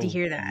someone needed to So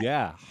hear that.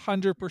 yeah,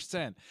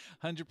 100%,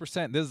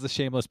 100%. This is a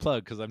shameless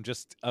plug because I'm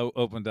just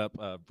opened up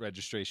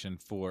registration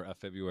for a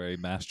February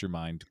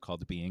mastermind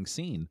called Being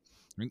Seen,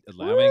 right?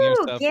 Allowing Woo,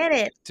 yourself get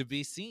it. to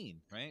be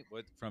seen, right?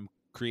 What from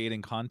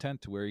creating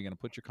content to where you're going to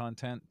put your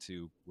content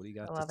to what do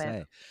you I got to love it.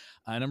 say,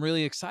 and I'm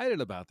really excited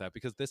about that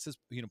because this is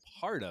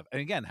part of, and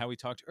again how we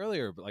talked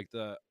earlier, but like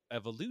the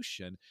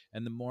evolution,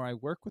 and the more I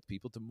work with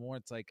people, the more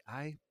it's like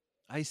I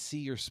see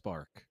your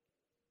spark,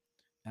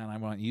 and I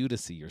want you to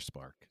see your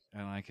spark,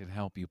 and I can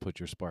help you put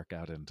your spark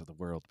out into the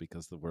world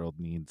because the world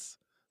needs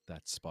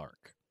that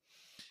spark.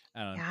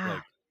 And Yeah.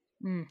 like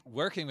Mm.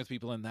 working with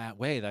people in that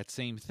way, that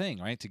same thing,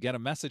 right? To get a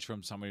message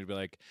from somebody to be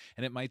like,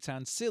 and it might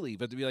sound silly,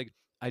 but to be like,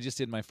 I just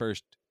did my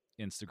first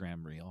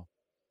Instagram reel,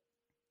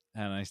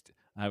 and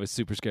I was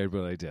super scared,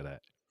 but I did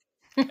it,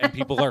 and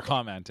people are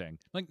commenting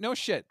like, no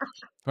shit,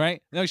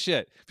 right? No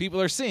shit.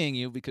 People are seeing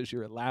you because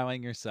you're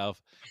allowing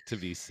yourself to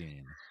be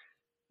seen.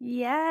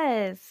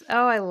 Yes.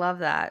 Oh, I love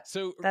that.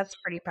 So That's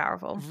pretty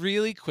powerful.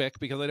 really quick,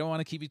 because I don't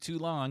want to keep you too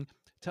long,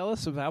 tell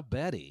us about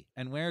Betty,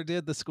 and where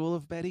did the School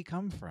of Betty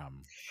come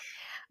from?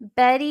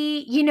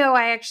 Betty,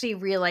 I actually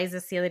realized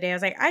this the other day. I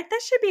was like,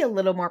 that should be a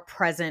little more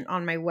present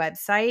on my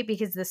website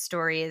because this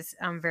story is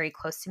very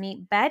close to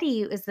me.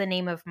 Betty is the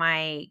name of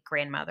my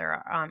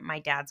grandmother,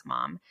 my dad's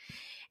mom.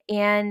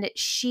 And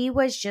she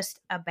was just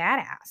a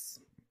badass.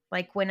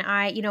 Like, when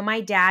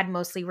my dad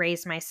mostly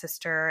raised my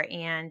sister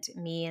and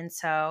me. And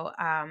so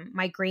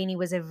my granny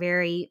was a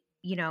very,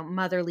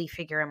 motherly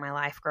figure in my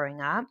life growing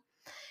up.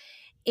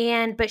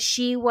 But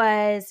she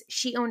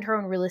owned her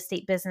own real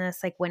estate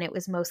business, like when it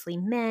was mostly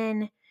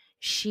men.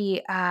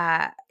 She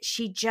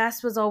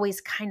just was always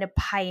kind of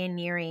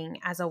pioneering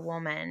as a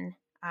woman,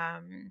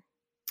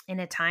 in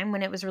a time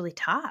when it was really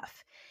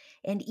tough.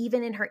 And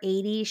even in her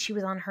 80s, she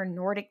was on her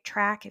Nordic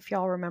track, if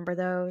y'all remember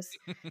those.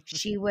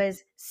 She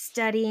was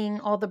studying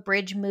all the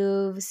bridge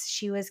moves.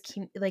 She was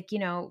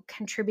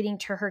contributing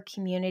to her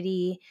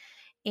community.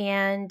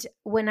 And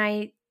when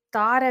I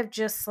thought of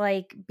just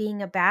like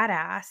being a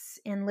badass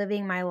and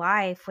living my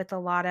life with a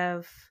lot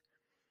of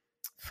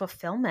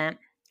fulfillment,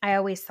 I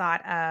always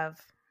thought of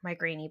my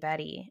Granny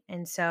Betty.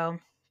 And so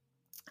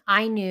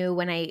I knew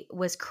when I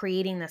was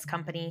creating this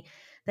company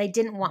that I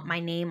didn't want my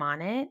name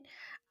on it.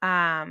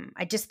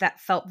 That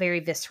felt very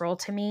visceral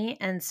to me.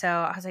 And so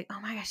I was like, oh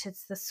my gosh,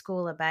 it's the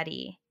School of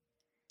Betty.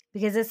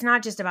 Because it's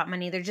not just about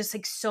money. There's just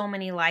like so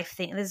many life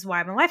things. This is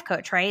why I'm a life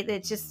coach, right?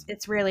 Mhm.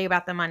 It's really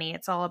about the money.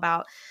 It's all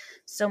about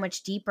so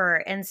much deeper.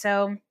 And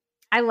so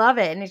I love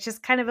it. And it's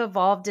just kind of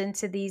evolved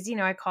into these,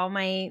 I call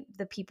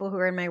the people who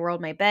are in my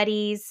world my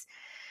Betties.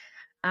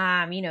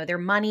 They're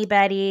money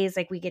Betties.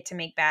 Like, we get to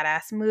make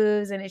badass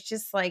moves. And it's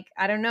just like,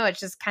 I don't know, it's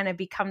just kind of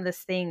become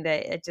this thing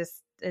that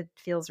it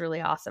feels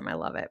really awesome. I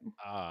love it.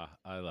 I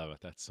love it.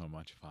 That's so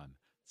much fun.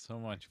 So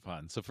much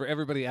fun. So for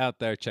everybody out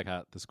there, check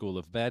out the School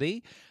of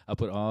Betty. I'll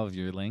put all of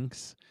your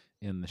links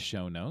in the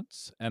show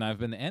notes. And I've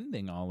been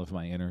ending all of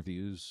my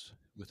interviews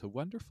with a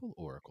wonderful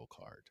oracle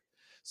card.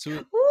 So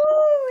Ooh,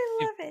 I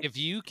if love it. if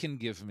you can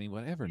give me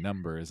whatever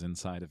number is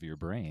inside of your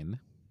brain.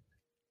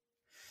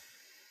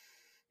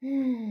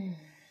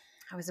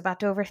 I was about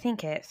to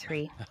overthink it.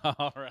 3.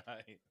 All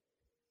right.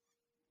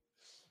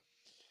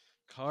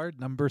 Card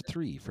number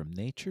 3 from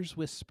Nature's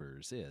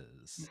Whispers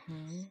is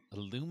Mhm.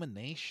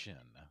 Illumination.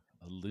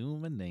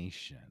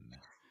 Illumination.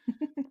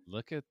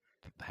 Look at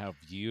how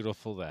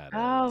beautiful that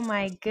Oh is.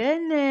 my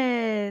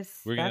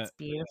goodness. We're gonna That's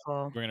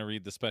beautiful. we're gonna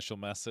read the special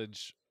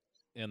message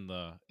in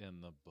the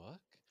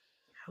book.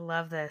 I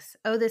love this.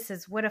 Oh, this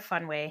is what a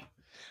fun way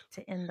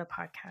to end the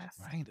podcast.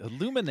 Right.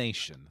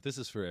 Illumination. This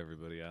is for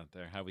everybody out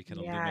there, how we can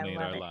Yeah, I illuminate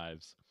love our it.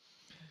 lives.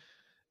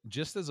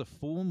 Just as a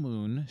full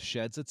moon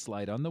sheds its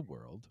light on the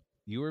world,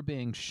 you are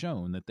being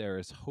shown that there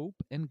is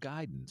hope and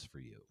guidance for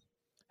you.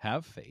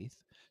 Have faith.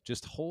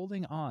 Just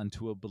holding on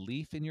to a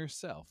belief in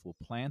yourself will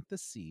plant the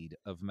seed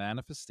of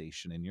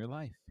manifestation in your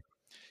life.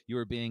 You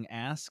are being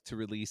asked to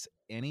release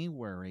any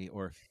worry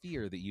or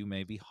fear that you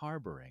may be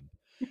harboring.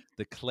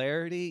 The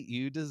clarity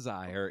you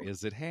desire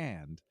is at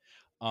hand.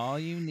 All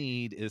you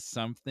need is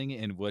something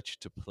in which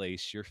to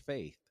place your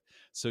faith.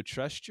 So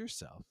trust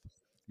yourself,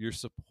 your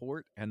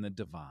support, and the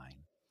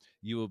divine.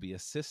 You will be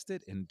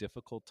assisted in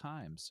difficult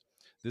times.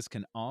 This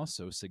can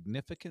also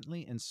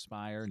significantly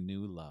inspire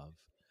new love.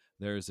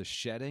 There is a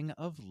shedding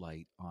of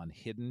light on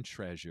hidden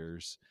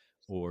treasures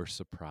or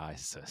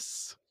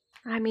surprises.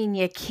 I mean,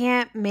 you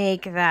can't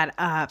make that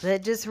up.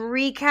 It just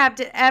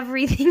recapped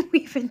everything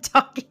we've been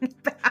talking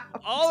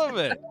about. All of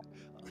it.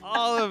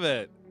 All of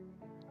it.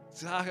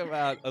 Talk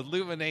about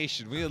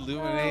illumination. We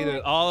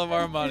illuminated all of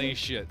our money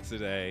shit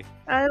today.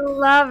 I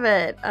love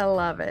it. I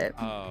love it.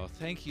 Oh,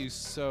 thank you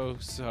so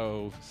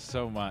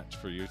much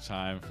for your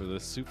time, for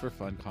this super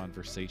fun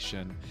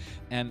conversation.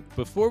 And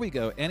before we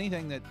go,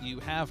 anything that you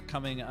have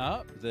coming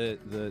up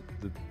the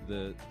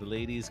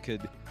ladies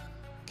could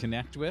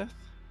connect with?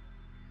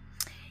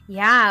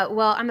 Yeah,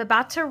 well, I'm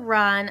about to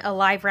run a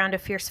live round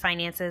of Fierce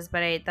Finances,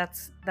 but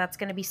that's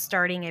going to be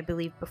starting, I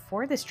believe,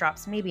 before this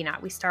drops. Maybe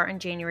not. We start on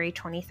January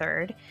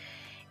 23rd.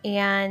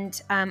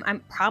 And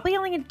I'm probably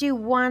only going to do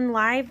one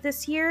live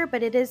this year,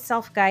 but it is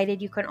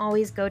self-guided. You can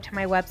always go to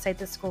my website,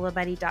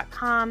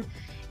 theschoolofbuddy.com,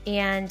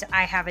 and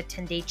I have a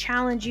 10-day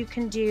challenge you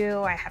can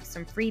do. I have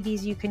some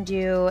freebies you can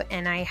do,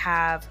 and I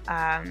have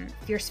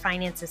Fierce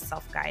Finances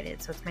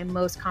self-guided. So it's my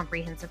most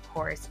comprehensive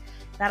course.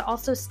 That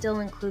also still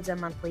includes a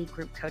monthly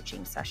group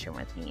coaching session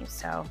with me.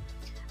 So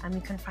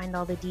you can find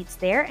all the deets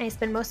there. And I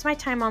spend most of my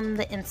time on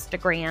the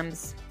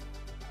Instagrams.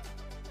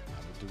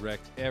 I would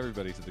direct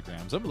everybody to the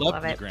Grams. I'm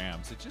loving the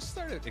Grams. It just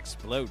started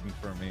exploding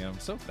for me. I'm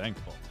so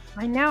thankful.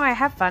 I know. I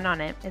have fun on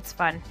it. It's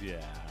fun.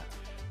 Yeah.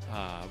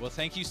 Well,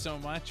 thank you so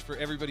much for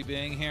everybody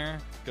being here.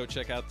 Go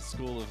check out the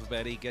School of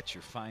Betty. Get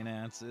your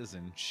finances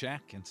in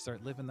check and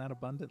start living that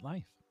abundant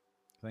life.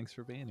 Thanks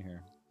for being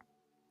here.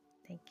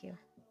 Thank you.